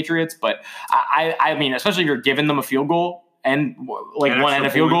betting on the Patriots, but I mean, especially if you're giving them a field goal and like An one extra and a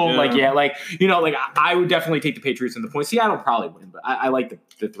field point, goal. yeah. I would definitely take the Patriots in the points. Seattle probably win, but I like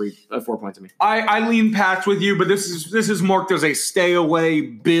the 4 points to me. I lean Pats with you, but this is marked as a stay away,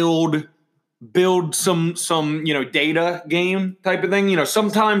 build some data game type of thing.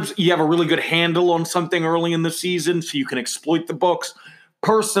 Sometimes you have a really good handle on something early in the season, so you can exploit the books.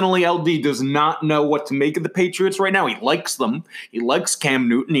 Personally, LD does not know what to make of the Patriots right now. He likes them. He likes Cam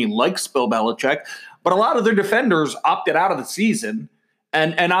Newton. He likes Bill Belichick. But a lot of their defenders opted out of the season.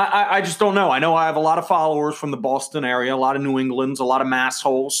 And I just don't know. I know I have a lot of followers from the Boston area, a lot of New Englands, a lot of mass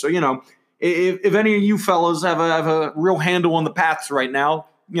holes. So, if any of you fellas have a real handle on the Pats right now,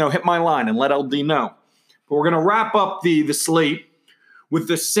 hit my line and let LD know. But we're going to wrap up the slate with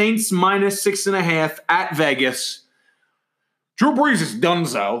the Saints minus 6.5 at Vegas. Drew Brees is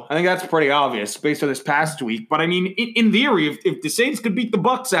donezo. I think that's pretty obvious based on this past week. But, I mean, in theory, if the Saints could beat the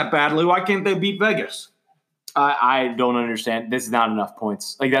Bucs that badly, why can't they beat Vegas? I don't understand. This is not enough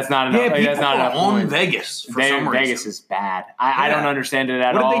points. Like, that's not enough. Yeah, that's not enough on points. Vegas for some reason. Vegas is bad. I don't understand it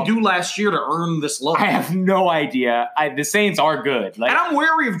at all. What did they do last year to earn this look? I have no idea. The Saints are good. And I'm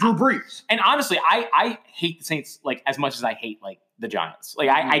wary of Drew Brees. And honestly, I hate the Saints like as much as I hate like the Giants. Like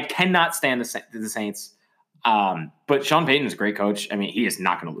I cannot stand the Saints. But Sean Payton is a great coach. I mean, he is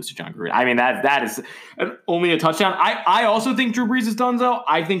not going to lose to John Gruden. I mean, that is only a touchdown. I also think Drew Brees is done, though.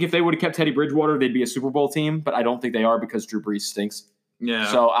 I think if they would have kept Teddy Bridgewater, they'd be a Super Bowl team, but I don't think they are because Drew Brees stinks. Yeah.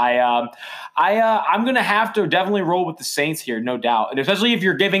 So I'm going to have to definitely roll with the Saints here, no doubt. And especially if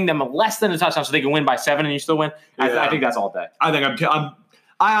you're giving them less than a touchdown so they can win by 7 and you still win. I think that's all day. I think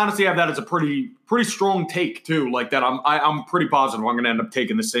I honestly have that as a pretty strong take too. Like that, I'm pretty positive I'm going to end up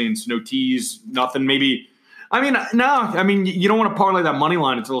taking the Saints. No tease, nothing. Maybe. I mean, no. I mean, you don't want to parlay that money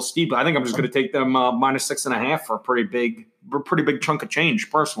line. It's a little steep. I think I'm just going to take them minus 6.5 for a pretty big chunk of change,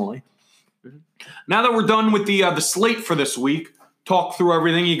 personally. Now that we're done with the slate for this week, talk through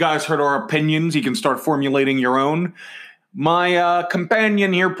everything. You guys heard our opinions. You can start formulating your own. My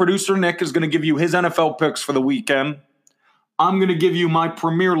companion here, producer Nick, is going to give you his NFL picks for the weekend. I'm going to give you my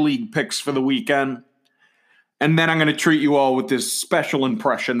Premier League picks for the weekend. And then I'm going to treat you all with this special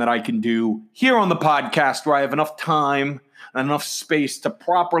impression that I can do here on the podcast where I have enough time and enough space to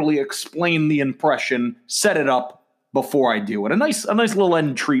properly explain the impression, set it up before I do it. A nice little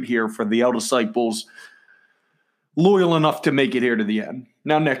end treat here for the El Disciples, loyal enough to make it here to the end.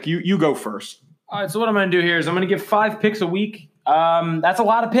 Now, Nick, you go first. All right, so what I'm going to do here is I'm going to give 5 picks a week. That's a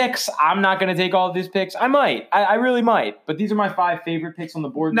lot of picks. I'm not going to take all of these picks. I might. I really might. But these are my 5 favorite picks on the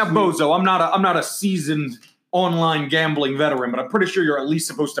board. Now, Bozo, I'm not a seasoned online gambling veteran, but I'm pretty sure you're at least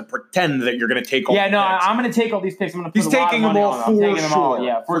supposed to pretend that you're going to take all. Yeah, no, picks. I'm going to take all these picks. I'm going to. He's taking them all for sure.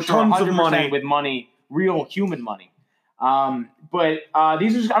 Yeah, for sure. Tons of money with money, real human money. But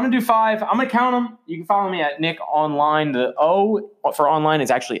these are. I'm going to do 5. I'm going to count them. You can follow me at Nick Online. The O for online is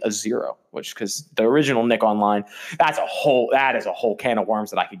actually a 0, which because the original Nick Online, that is a whole can of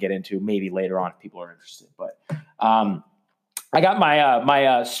worms that I could get into maybe later on if people are interested. But I got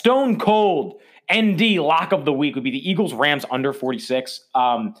my Stone Cold ND lock of the week would be the Eagles-Rams under 46.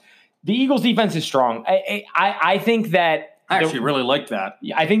 The Eagles defense is strong. I think that I actually really like that.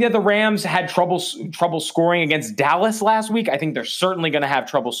 I think that the Rams had trouble scoring against Dallas last week. I think they're certainly going to have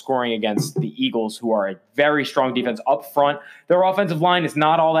trouble scoring against the Eagles, who are a very strong defense up front. Their offensive line is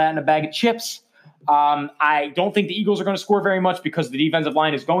not all that in a bag of chips. I don't think the Eagles are going to score very much because the defensive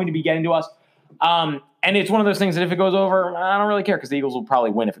line is going to be getting to us. And it's one of those things that if it goes over, I don't really care because the Eagles will probably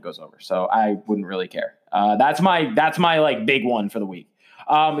win if it goes over. So I wouldn't really care. That's my like big one for the week.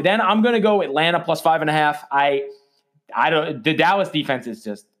 Then I'm going to go Atlanta plus 5.5. The Dallas defense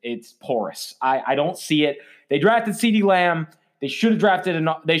is it's porous. I don't see it. They drafted CeeDee Lamb. They should have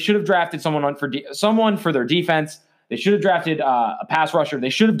drafted someone for their defense. They should have drafted a pass rusher. They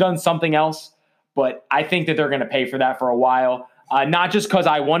should have done something else. But I think that they're going to pay for that for a while. Not just because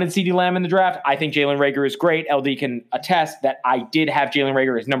I wanted CeeDee Lamb in the draft. I think Jalen Reagor is great. LD can attest that I did have Jalen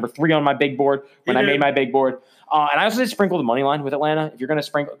Reagor as number 3 on my big board when I made my big board. And I also did sprinkle the money line with Atlanta. If you're going to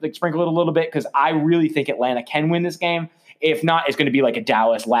sprinkle it a little bit, because I really think Atlanta can win this game. If not, it's going to be like a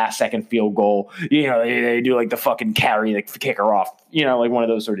Dallas last-second field goal. They do like the fucking carry, the kicker off. Like one of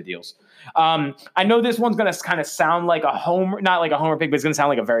those sort of deals. I know this one's going to kind of sound like a homer, not like a homer pick, but it's going to sound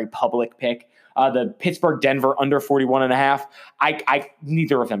like a very public pick. The Pittsburgh-Denver under 41.5.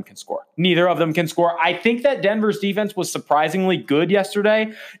 Neither of them can score. I think that Denver's defense was surprisingly good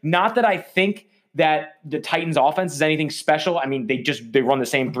yesterday. Not that I think that the Titans' offense is anything special. I mean, they run the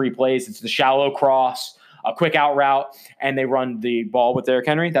same 3 plays. It's the shallow cross, a quick out route, and they run the ball with Derrick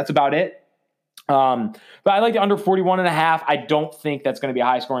Henry. That's about it. But I like the under 41.5. I don't think that's going to be a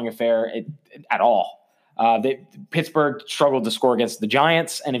high-scoring affair at all. Pittsburgh struggled to score against the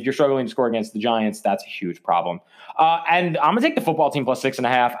Giants, and if you're struggling to score against the Giants, that's a huge problem. And I'm gonna take the football team plus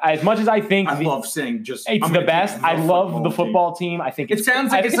 6.5. As much as I think love saying just it's the best. I love the football team. I think it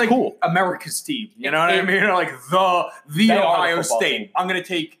sounds like it's like cool. America's team. You know what I mean? Like the Ohio State. Team. I'm gonna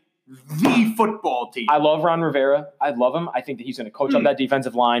take the football team. I love Ron Rivera. I love him. I think that he's going to coach up that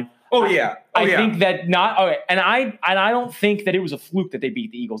defensive line. I think that and I don't think that it was a fluke that they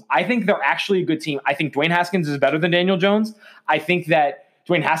beat the Eagles. I think they're actually a good team. I think Dwayne Haskins is better than Daniel Jones. I think that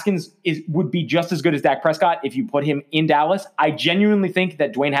Dwayne Haskins would be just as good as Dak Prescott if you put him in Dallas. I genuinely think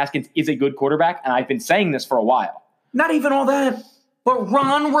that Dwayne Haskins is a good quarterback, and I've been saying this for a while. Not even all that. But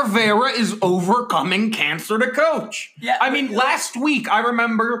Ron Rivera is overcoming cancer to coach. Yeah, I mean, last week I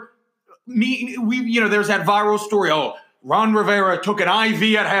remember there's that viral story. Oh, Ron Rivera took an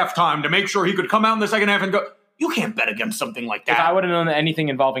IV at halftime to make sure he could come out in the second half and go. You can't bet against something like that. If I would have known anything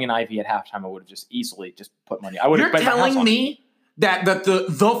involving an IV at halftime, I would have just easily put money. You're telling me that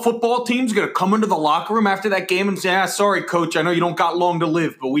the football team's going to come into the locker room after that game and say, sorry, coach, I know you don't got long to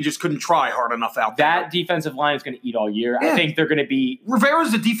live, but we just couldn't try hard enough out there. That defensive line is going to eat all year. Yeah. I think they're going to be...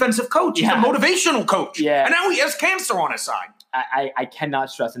 Rivera's a defensive coach. He's a motivational coach. Yeah. And now he has cancer on his side. I cannot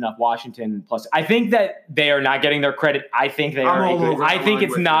stress enough Washington. Plus, I think that they are not getting their credit. I think they are. I think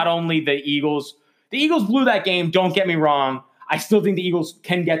it's not only the Eagles. The Eagles blew that game. Don't get me wrong. I still think the Eagles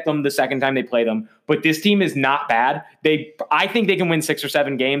can get them the second time they play them. But this team is not bad. I think they can win 6 or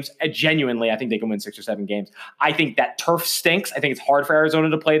 7 games. Genuinely, I think they can win 6 or 7 games. I think that turf stinks. I think it's hard for Arizona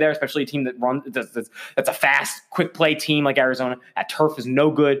to play there, especially a team that's a fast, quick play team like Arizona. That turf is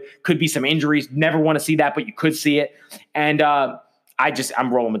no good. Could be some injuries. Never want to see that, but you could see it. And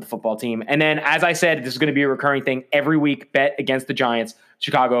I'm rolling with the football team. And then, as I said, this is going to be a recurring thing. Every week, bet against the Giants.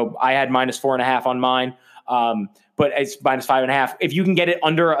 Chicago, I had -4.5 on mine. But it's -5.5. If you can get it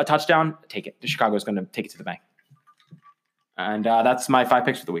under a touchdown, take it. The Chicago's going to take it to the bank. And that's my 5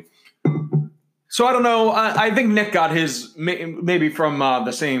 picks for the week. So I don't know. I think Nick got his maybe from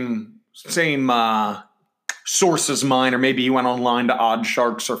the same source as mine, or maybe he went online to Odd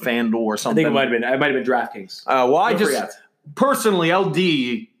Sharks or FanDuel or something. I think it might have been DraftKings. Personally,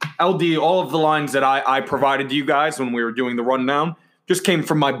 LD, all of the lines that I provided to you guys when we were doing the rundown just came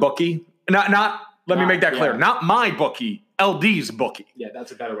from my bookie. Let me make that clear. Not my bookie, LD's bookie. Yeah,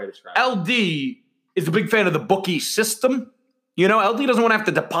 that's a better way to describe it. LD is a big fan of the bookie system. You know, LD doesn't want to have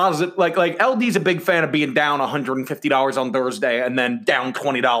to deposit. Like LD's a big fan of being down $150 on Thursday and then down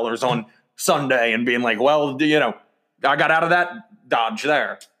 $20 on Sunday and being like, well, I got out of that dodge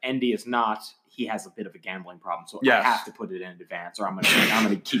there. ND is not. He has a bit of a gambling problem, so I have to put it in advance, or I'm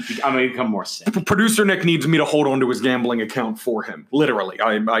gonna become more sick. Producer Nick needs me to hold on to his gambling account for him. Literally,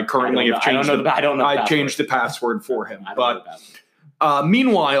 I currently have changed. I changed the password for him. But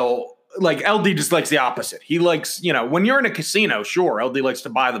meanwhile, like LD just likes the opposite. He likes, when you're in a casino, sure, LD likes to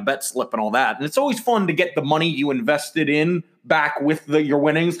buy the bet slip and all that, and it's always fun to get the money you invested in back with your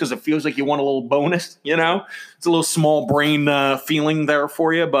winnings because it feels like you won a little bonus. It's a little small brain feeling there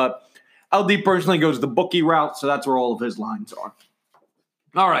for you, but. LD personally goes the bookie route, so that's where all of his lines are.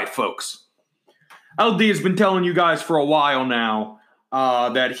 All right, folks. LD has been telling you guys for a while now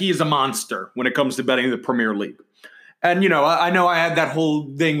that he is a monster when it comes to betting the Premier League. And, I know I had that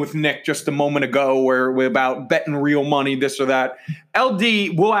whole thing with Nick just a moment ago where we're about betting real money, this or that.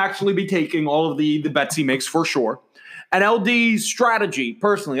 LD will actually be taking all of the bets he makes for sure. And LD's strategy,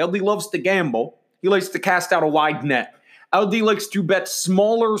 personally, LD loves to gamble. He likes to cast out a wide net. LD likes to bet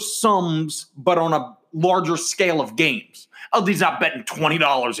smaller sums, but on a larger scale of games. LD's not betting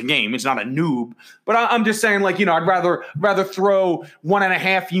 $20 a game. He's not a noob. But I'm just saying, I'd rather throw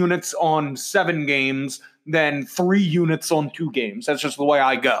 1.5 units on 7 games than 3 units on 2 games. That's just the way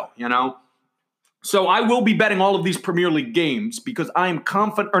I go, So I will be betting all of these Premier League games because I am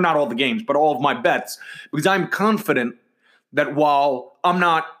confident, or not all the games, but all of my bets, because I'm confident that while I'm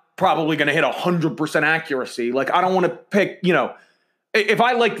not probably going to hit 100% accuracy. I don't want to pick, if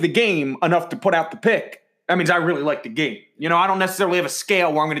I like the game enough to put out the pick, that means I really like the game. I don't necessarily have a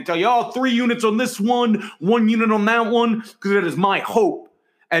scale where I'm going to tell you, 3 units on this one 1 unit on that one, because it is my hope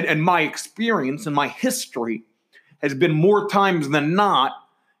and my experience and my history has been more times than not,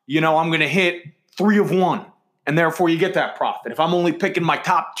 I'm going to hit 3 of 1, and therefore you get that profit. If I'm only picking my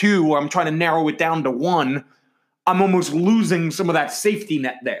top 2 or I'm trying to narrow it down to 1, I'm almost losing some of that safety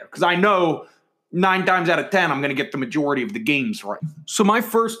net there because I know 9 times out of 10 I'm going to get the majority of the games right. So my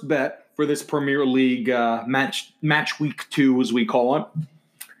first bet for this Premier League match week 2, as we call it,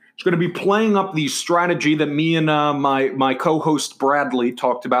 is going to be playing up the strategy that me and my co-host Bradley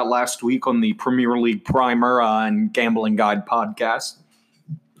talked about last week on the Premier League Primer and Gambling Guide podcast.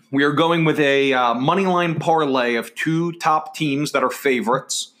 We are going with a moneyline parlay of two top teams that are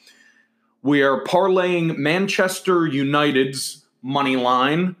favorites. We are parlaying Manchester United's money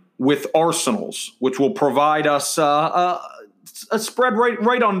line with Arsenal's, which will provide us a spread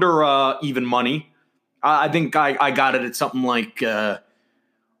right under even money. I think I got it at something like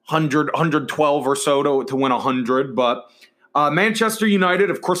 112 or so to win 100. But Manchester United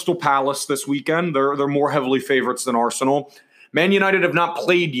of Crystal Palace this weekend, they're more heavily favorites than Arsenal. Man United have not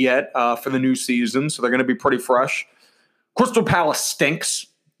played yet for the new season, so they're going to be pretty fresh. Crystal Palace stinks.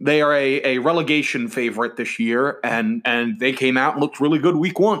 They are a relegation favorite this year, and they came out and looked really good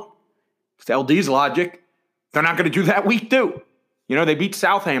week one. It's LD's logic. They're not going to do that week two. You know, they beat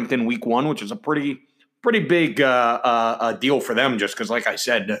Southampton week one, which is a pretty big deal for them just because, like I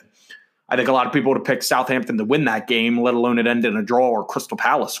said, I think a lot of people would have picked Southampton to win that game, let alone it end in a draw or Crystal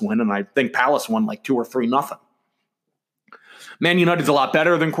Palace win, and I think Palace won like 2 or 3-0. Man United's a lot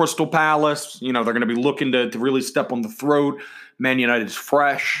better than Crystal Palace. You know, they're going to be looking to really step on the throat. Man United's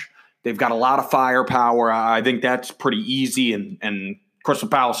fresh. They've got a lot of firepower. I think that's pretty easy. And Crystal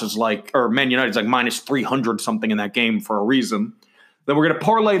Palace is Man United's like minus 300 something in that game for a reason. Then we're going to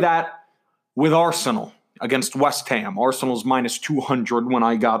parlay that with Arsenal against West Ham. Arsenal's minus 200 when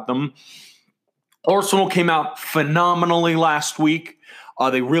I got them. Arsenal came out phenomenally last week.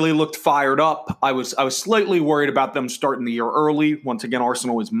 They really looked fired up. I was slightly worried about them starting the year early. Once again,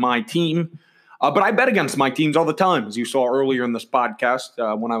 Arsenal is my team. But I bet against my teams all the time, as you saw earlier in this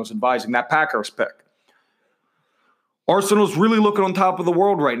podcast when I was advising that Packers pick. Arsenal's really looking on top of the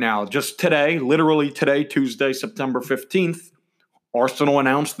world right now. Just today, literally today, Tuesday, September 15th, Arsenal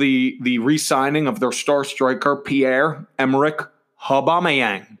announced the re-signing of their star striker, Pierre-Emerick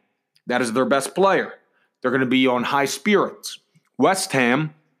Aubameyang. That is their best player. They're going to be on high spirits. West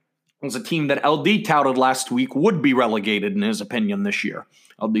Ham was a team that LD touted last week would be relegated, in his opinion, this year.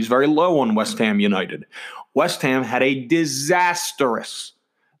 LD's very low on West Ham United. West Ham had a disastrous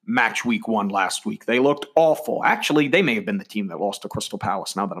match week one last week. They looked awful. Actually, they may have been the team that lost to Crystal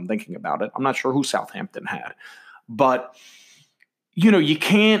Palace, now that I'm thinking about it. I'm not sure who Southampton had. But, you know, you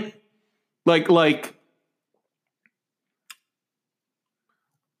can't,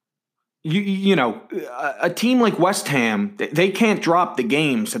 a team like West Ham, they can't drop the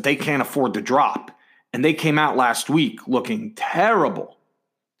games that they can't afford to drop. And they came out last week looking terrible.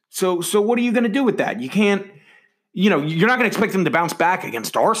 So what are you going to do with that? You can't, you're not going to expect them to bounce back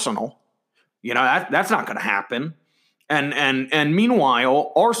against Arsenal. That's not going to happen. And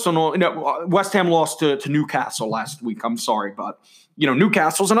meanwhile, Arsenal, West Ham lost to Newcastle last week. I'm sorry, but,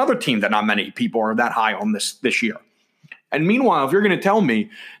 Newcastle's another team that not many people are that high on this year. And meanwhile, if you're going to tell me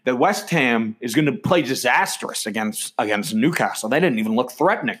that West Ham is going to play disastrous against Newcastle, they didn't even look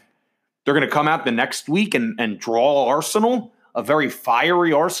threatening. They're going to come out the next week and draw Arsenal, a very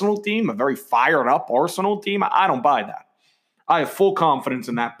fiery Arsenal team, a very fired up Arsenal team. I don't buy that. I have full confidence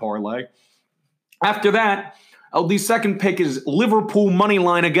in that parlay. After that, LD's second pick is Liverpool money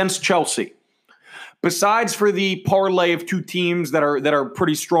line against Chelsea. Besides for the parlay of two teams that are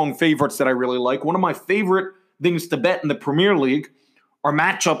pretty strong favorites that I really like, one of my favorite things to bet in the Premier League are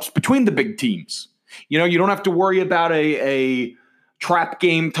matchups between the big teams. You don't have to worry about a trap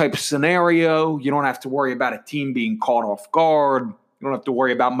game type scenario. You don't have to worry about a team being caught off guard. You don't have to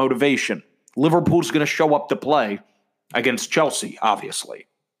worry about motivation. Liverpool's going to show up to play against Chelsea, obviously.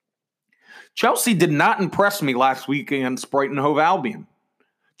 Chelsea did not impress me last week against Brighton Hove Albion.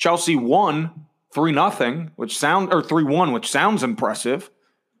 Chelsea won 3-0, 3-1, which sounds impressive.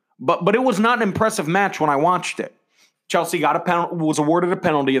 But it was not an impressive match when I watched it. Chelsea was awarded a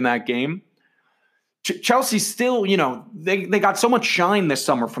penalty in that game. Chelsea still, they got so much shine this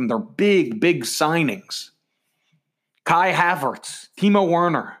summer from their big signings. Kai Havertz, Timo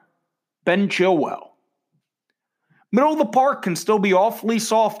Werner, Ben Chilwell. Middle of the park can still be awfully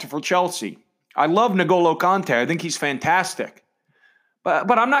soft for Chelsea. I love N'Golo Kante. I think he's fantastic.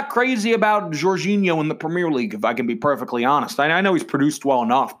 But I'm not crazy about Jorginho in the Premier League, if I can be perfectly honest. I know he's produced well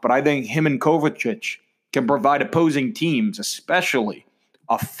enough, but I think him and Kovacic can provide opposing teams, especially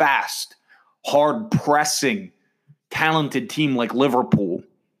a fast, hard-pressing, talented team like Liverpool,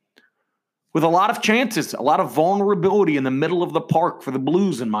 with a lot of chances, a lot of vulnerability in the middle of the park for the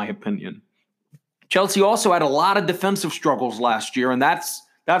Blues, in my opinion. Chelsea also had a lot of defensive struggles last year, and that's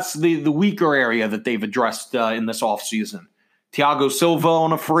the weaker area that they've addressed in this offseason. Thiago Silva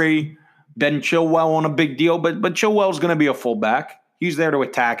on a free, Ben Chilwell on a big deal, but Chilwell's going to be a fullback. He's there to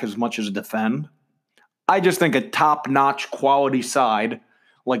attack as much as defend. I just think a top-notch quality side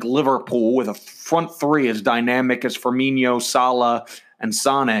like Liverpool with a front three as dynamic as Firmino, Salah, and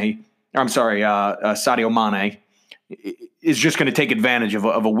Sadio Mane. is just going to take advantage of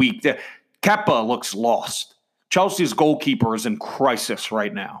a week. Kepa looks lost. Chelsea's goalkeeper is in crisis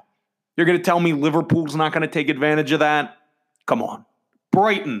right now. You're going to tell me Liverpool's not going to take advantage of that? Come on.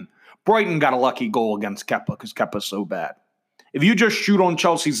 Brighton got a lucky goal against Kepa because Kepa's so bad. If you just shoot on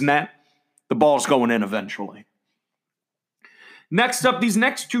Chelsea's net, the ball's going in eventually. Next up, these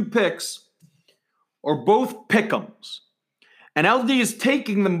next two picks are both pick'ems. And LD is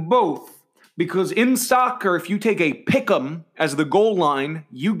taking them both because in soccer, if you take a pick'em as the goal line,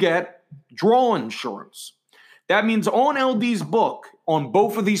 you get draw insurance. That means on LD's book, on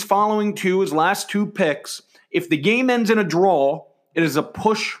both of these following his last two picks, if the game ends in a draw, it is a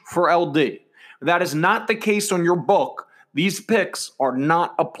push for LD. That is not the case on your book. These picks are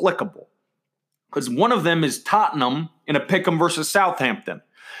not applicable because one of them is Tottenham in a pick'em versus Southampton.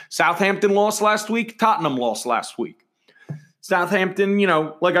 Southampton lost last week. Tottenham lost last week. Southampton,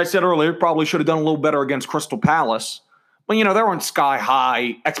 like I said earlier, probably should have done a little better against Crystal Palace. But, there weren't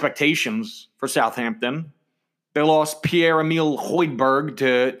sky-high expectations for Southampton. They lost Pierre-Emile Højbjerg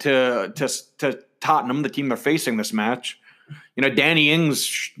to Tottenham, the team they're facing this match. Danny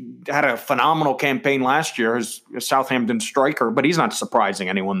Ings had a phenomenal campaign last year as a Southampton striker, but he's not surprising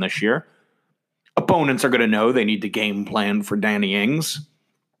anyone this year. Opponents are going to know they need to game plan for Danny Ings.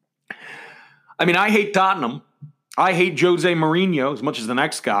 I hate Tottenham. I hate Jose Mourinho as much as the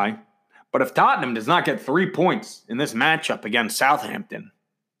next guy. But if Tottenham does not get 3 points in this matchup against Southampton,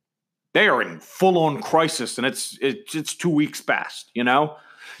 they are in full-on crisis, and it's 2 weeks past,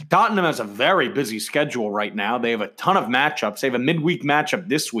 Tottenham has a very busy schedule right now. They have a ton of matchups. They have a midweek matchup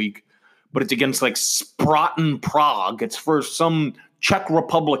this week, but it's against Sprotten Prague. It's for some Czech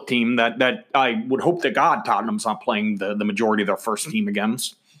Republic team that I would hope to God Tottenham's not playing the majority of their first team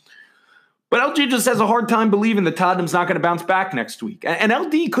against. But LG just has a hard time believing that Tottenham's not going to bounce back next week. And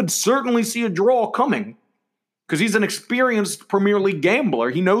LD could certainly see a draw coming because he's an experienced Premier League gambler.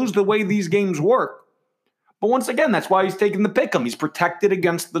 He knows the way these games work. But once again, that's why he's taking the pick'em. He's protected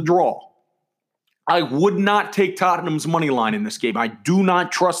against the draw. I would not take Tottenham's money line in this game. I do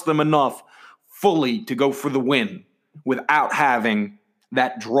not trust them enough fully to go for the win without having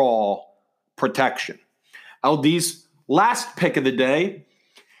that draw protection. LD's last pick of the day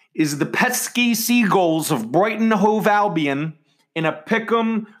is the pesky Seagulls of Brighton Hove Albion in a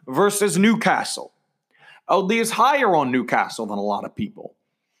pick'em versus Newcastle. LD is higher on Newcastle than a lot of people.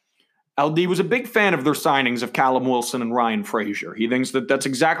 LD was a big fan of their signings of Callum Wilson and Ryan Fraser. He thinks that that's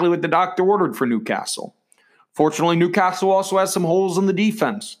exactly what the doctor ordered for Newcastle. Fortunately, Newcastle also has some holes in the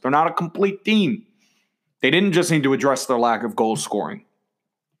defense. They're not a complete team. They didn't just need to address their lack of goal scoring.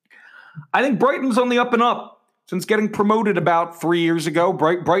 I think Brighton's on the up and up. Since getting promoted about 3 years ago,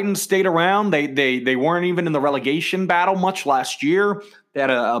 Brighton stayed around. They weren't even in the relegation battle much last year. They had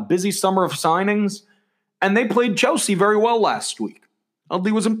a busy summer of signings, and they played Chelsea very well last week.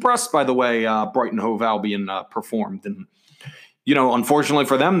 LD was impressed by the way Brighton Hove Albion performed. And, unfortunately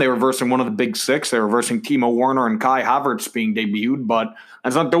for them, they were versing one of the big six. They were versing Timo Werner and Kai Havertz being debuted, but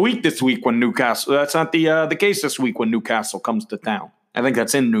that's not the week this week when Newcastle. That's not the case this week when Newcastle comes to town. I think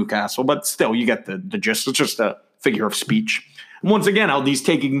that's in Newcastle, but still, you get the gist. It's just a figure of speech. And once again, LD's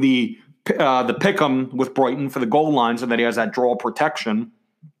taking the pick'em with Brighton for the goal line so that he has that draw protection.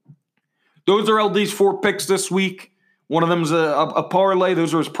 Those are LD's 4 picks this week. One of them's a parlay.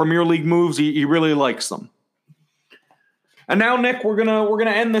 Those are his Premier League moves. He really likes them. And now, Nick, we're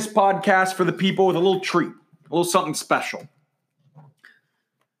gonna end this podcast for the people with a little treat, a little something special.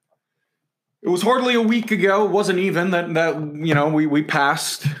 It was hardly a week ago. It wasn't even that we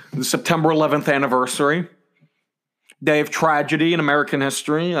passed the September 11th anniversary. Day of tragedy in American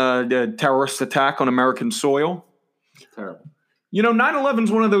history. The terrorist attack on American soil. Terrible. 9/11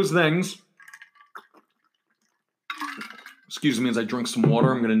 is one of those things. Excuse me as I drink some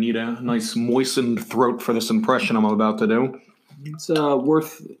water. I'm going to need a nice moistened throat for this impression I'm about to do. It's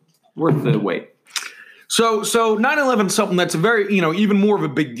worth the wait. So 9/11 is something that's very, even more of a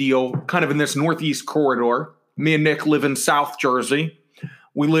big deal, kind of in this northeast corridor. Me and Nick live in South Jersey.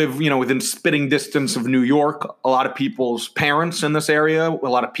 We live, within spitting distance of New York. A lot of people's parents in this area, a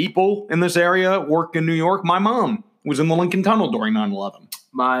lot of people in this area work in New York. My mom was in the Lincoln Tunnel during 9/11.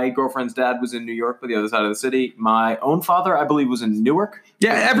 My girlfriend's dad was in New York, but the other side of the city. My own father, I believe, was in Newark.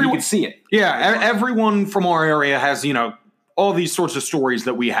 Yeah, everyone could see it. Yeah, everyone from our area has, all these sorts of stories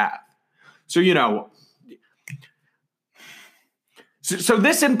that we have. So, So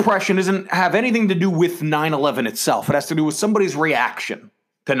this impression doesn't have anything to do with 9/11 itself. It has to do with somebody's reaction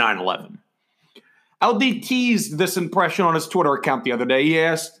to 9/11. LD teased this impression on his Twitter account the other day. He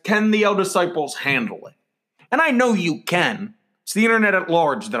asked, can the El Disciples handle it? And I know you can. It's the internet at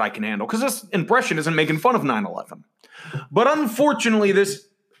large that I can handle, because this impression isn't making fun of 9/11. But unfortunately, this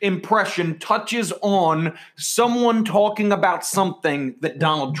impression touches on someone talking about something that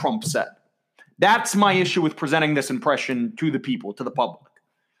Donald Trump said. That's my issue with presenting this impression to the people, to the public.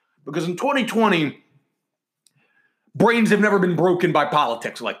 Because in 2020, brains have never been broken by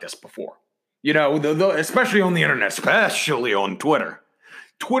politics like this before. You know, especially on the internet, especially on Twitter.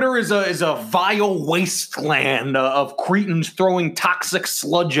 Twitter is a vile wasteland of cretins throwing toxic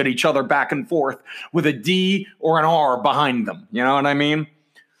sludge at each other back and forth with a D or an R behind them. You know what I mean?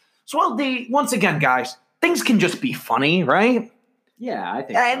 So, once again, guys, things can just be funny, right? Yeah, I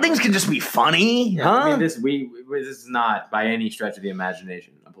think things can just be funny, yeah, huh? I mean, this is not by any stretch of the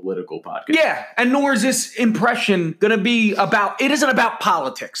imagination a political podcast. Yeah, and nor is this impression going to be about. It isn't about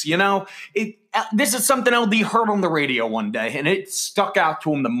politics, you know. This is something LD heard on the radio one day, and it stuck out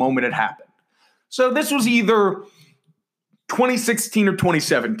to him the moment it happened. So this was either 2016 or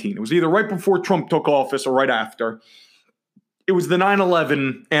 2017. It was either right before Trump took office or right after. It was the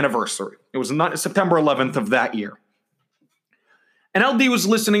 9/11 anniversary. It was September 11th of that year. And LD was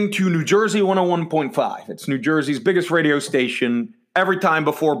listening to New Jersey 101.5. It's New Jersey's biggest radio station. Every time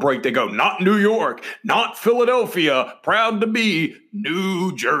before break, they go, not New York, not Philadelphia, proud to be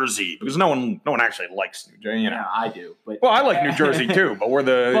New Jersey. Because no one actually likes New Jersey, you know. Yeah, I do. But well, I like New Jersey too, but we're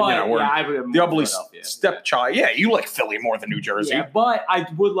the ugly stepchild. Yeah, you like Philly more than New Jersey. Yeah, but I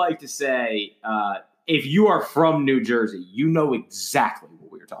would like to say, if you are from New Jersey, you know exactly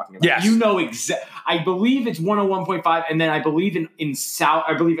what we were talking about. Yes. You know exactly. I believe it's 101.5, and then I believe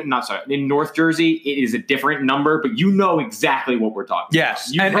in North Jersey, it is a different number, but you know exactly what we're talking about.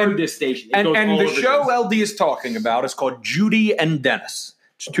 Yes. You've heard this station. And the show LD is talking about is called Judy and Dennis.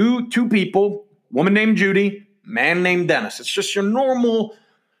 It's two people, woman named Judy, man named Dennis. It's just your normal,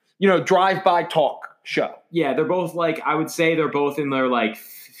 drive-by talk show. Yeah, they're both I would say they're both in their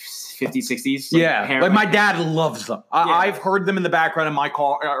 50s, 60s. Yeah, my dad loves them. I've heard them in the background in my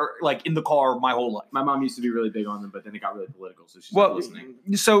car, or in the car my whole life. My mom used to be really big on them, but then it got really political, so she's not listening.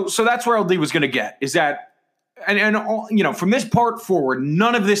 So that's where LD was going to get, is that, and from this part forward,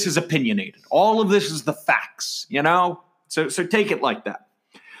 none of this is opinionated. All of this is the facts, So take it like that.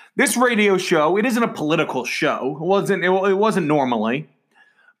 This radio show, it isn't a political show. It wasn't normally,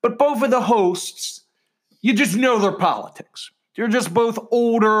 but both of the hosts, you just know their politics. You're just both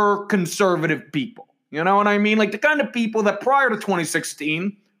older, conservative people. You know what I mean? Like the kind of people that prior to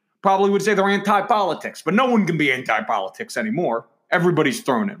 2016 probably would say they're anti-politics, but no one can be anti-politics anymore. Everybody's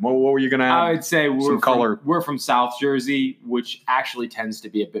thrown in. What were you going to add? I would say we're from South Jersey, which actually tends to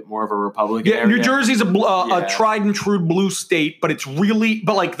be a bit more of a Republican area. New Jersey's a tried and true blue state, but it's really,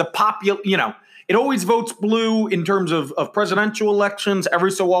 it always votes blue in terms of presidential elections.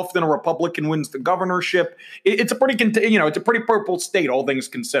 Every so often, a Republican wins the governorship. It's a pretty, it's a pretty purple state, all things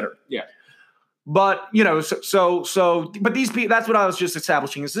considered. Yeah. But, but these people, that's what I was just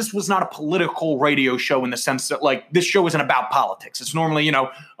establishing, is this was not a political radio show in the sense that, this show isn't about politics. It's normally,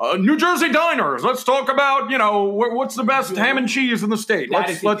 New Jersey diners. Let's talk about, what's the best ham and cheese in the state. That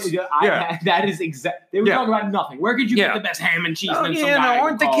is exactly. They were talking about nothing. Where could you get the best ham and cheese?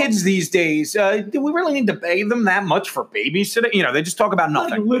 Aren't the kids these days, do we really need to pay them that much for babysitting? They just talk about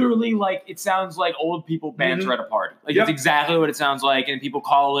nothing. Literally, it sounds like old people banter at a party. It's exactly what it sounds like, and people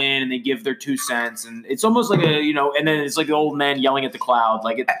call in and they give their 2 cents. And it's almost like and then it's like the old man yelling at the cloud.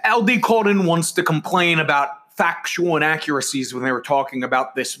 LD called in once to complain about factual inaccuracies when they were talking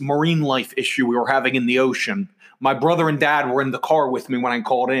about this marine life issue we were having in the ocean. My brother and dad were in the car with me when I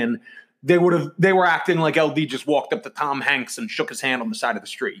called in. They were acting like LD just walked up to Tom Hanks and shook his hand on the side of the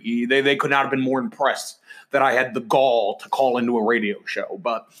street. They could not have been more impressed that I had the gall to call into a radio show.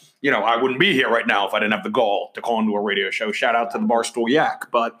 But, I wouldn't be here right now if I didn't have the gall to call into a radio show. Shout out to the Barstool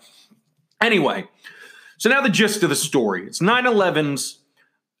Yak. But anyway, so now the gist of the story. It's 9/11's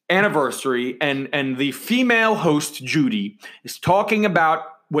anniversary, and the female host, Judy, is talking about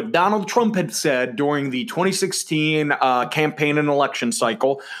what Donald Trump had said during the 2016 campaign and election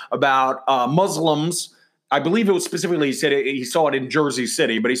cycle about Muslims. I believe it was specifically, he saw it in Jersey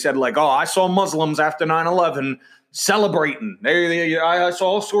City, but he said I saw Muslims after 9/11 celebrating. I saw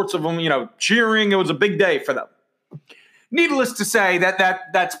all sorts of them, cheering. It was a big day for them. Needless to say,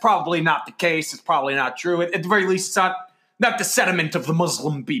 that's probably not the case. It's probably not true. At the very least, it's not the sentiment of the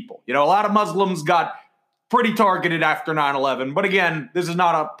Muslim people. A lot of Muslims got pretty targeted after 9/11. But again, this is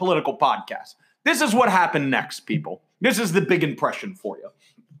not a political podcast. This is what happened next, people. This is the big impression for you.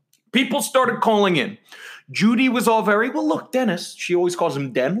 People started calling in. Judy was all very, well, look, Dennis. She always calls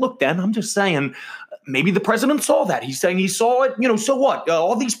him Den. Look, Den, I'm just saying, maybe the president saw that. He's saying he saw it. So what?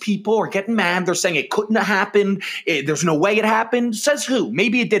 All these people are getting mad. They're saying it couldn't have happened. There's no way it happened. Says who?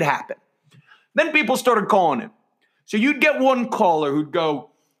 Maybe it did happen. Then people started calling him. So you'd get one caller who'd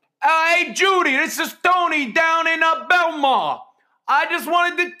go, "Hey, Judy, this is Tony down in Belmar. I just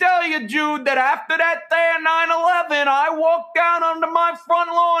wanted to tell you, Jude, that after that day of 9/11, I walked down onto my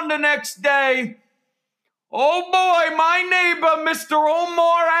front lawn the next day. Oh boy, my neighbor, Mr.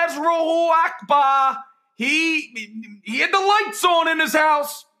 Omar Azrahu Akbar, he had the lights on in his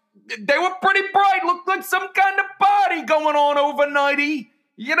house. They were pretty bright, looked like some kind of party going on overnight. He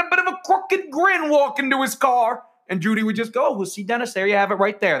had a bit of a crooked grin walking to his car." And Judy would just go, "Oh, well, see, Dennis, there you have it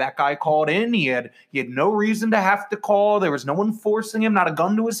right there. That guy called in. He had no reason to have to call. There was no one forcing him, not a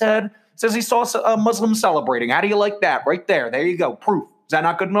gun to his head. Says he saw a Muslim celebrating. How do you like that? Right there. There you go. Proof. Is that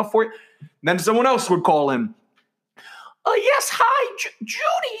not good enough for you?" Then someone else would call in. "Yes, hi,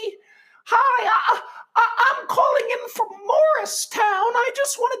 Judy. Hi, I'm calling in from Morristown. I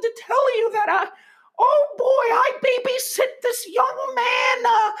just wanted to tell you that oh boy, I babysit this young man,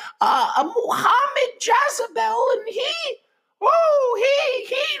 Muhammad Jezebel, and he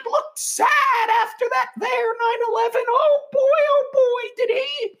looked sad after that there 9/11. Oh boy, did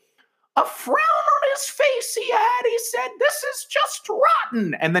he? A frown on his face he had. He said, 'This is just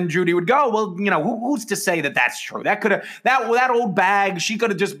rotten.'" And then Judy would go, "Well, who's to say that that's true? That could have that old bag. She could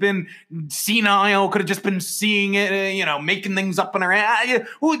have just been senile. Could have just been seeing it, making things up in her head.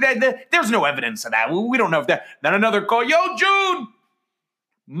 There's no evidence of that. We don't know if that." Then another call, "Yo, Jude,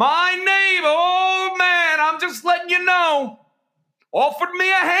 my neighbor. Oh man, I'm just letting you know. Offered me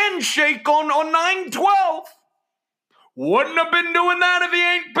a handshake on 9/12. Wouldn't have been doing that if he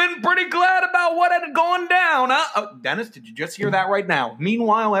ain't been pretty glad about what had gone down." Dennis, did you just hear that right now?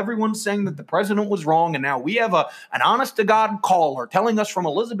 Meanwhile, everyone's saying that the president was wrong, and now we have an honest-to-God caller telling us from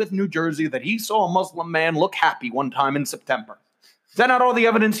Elizabeth, New Jersey, that he saw a Muslim man look happy one time in September. Is that not all the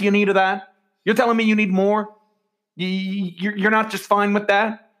evidence you need of that? You're telling me you need more? You're not just fine with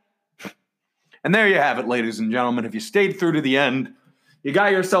that? And there you have it, ladies and gentlemen. If you stayed through to the end, you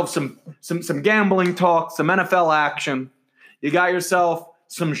got yourself some gambling talk, some NFL action. You got yourself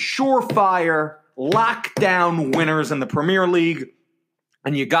some surefire lockdown winners in the Premier League.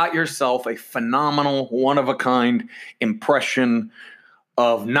 And you got yourself a phenomenal, one-of-a-kind impression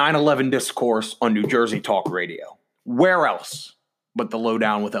of 9/11 discourse on New Jersey Talk Radio. Where else but the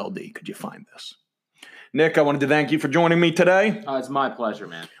Lowdown with LD could you find this? Nick, I wanted to thank you for joining me today. It's my pleasure,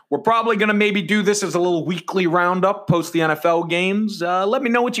 man. We're probably going to maybe do this as a little weekly roundup post the NFL games. Let me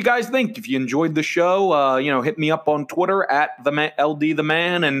know what you guys think. If you enjoyed the show, hit me up on Twitter at LD the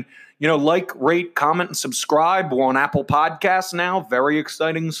Man, and like, rate, comment, and subscribe. We're on Apple Podcasts now. Very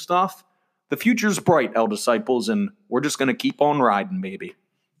exciting stuff. The future's bright, El Disciples, and we're just going to keep on riding, baby.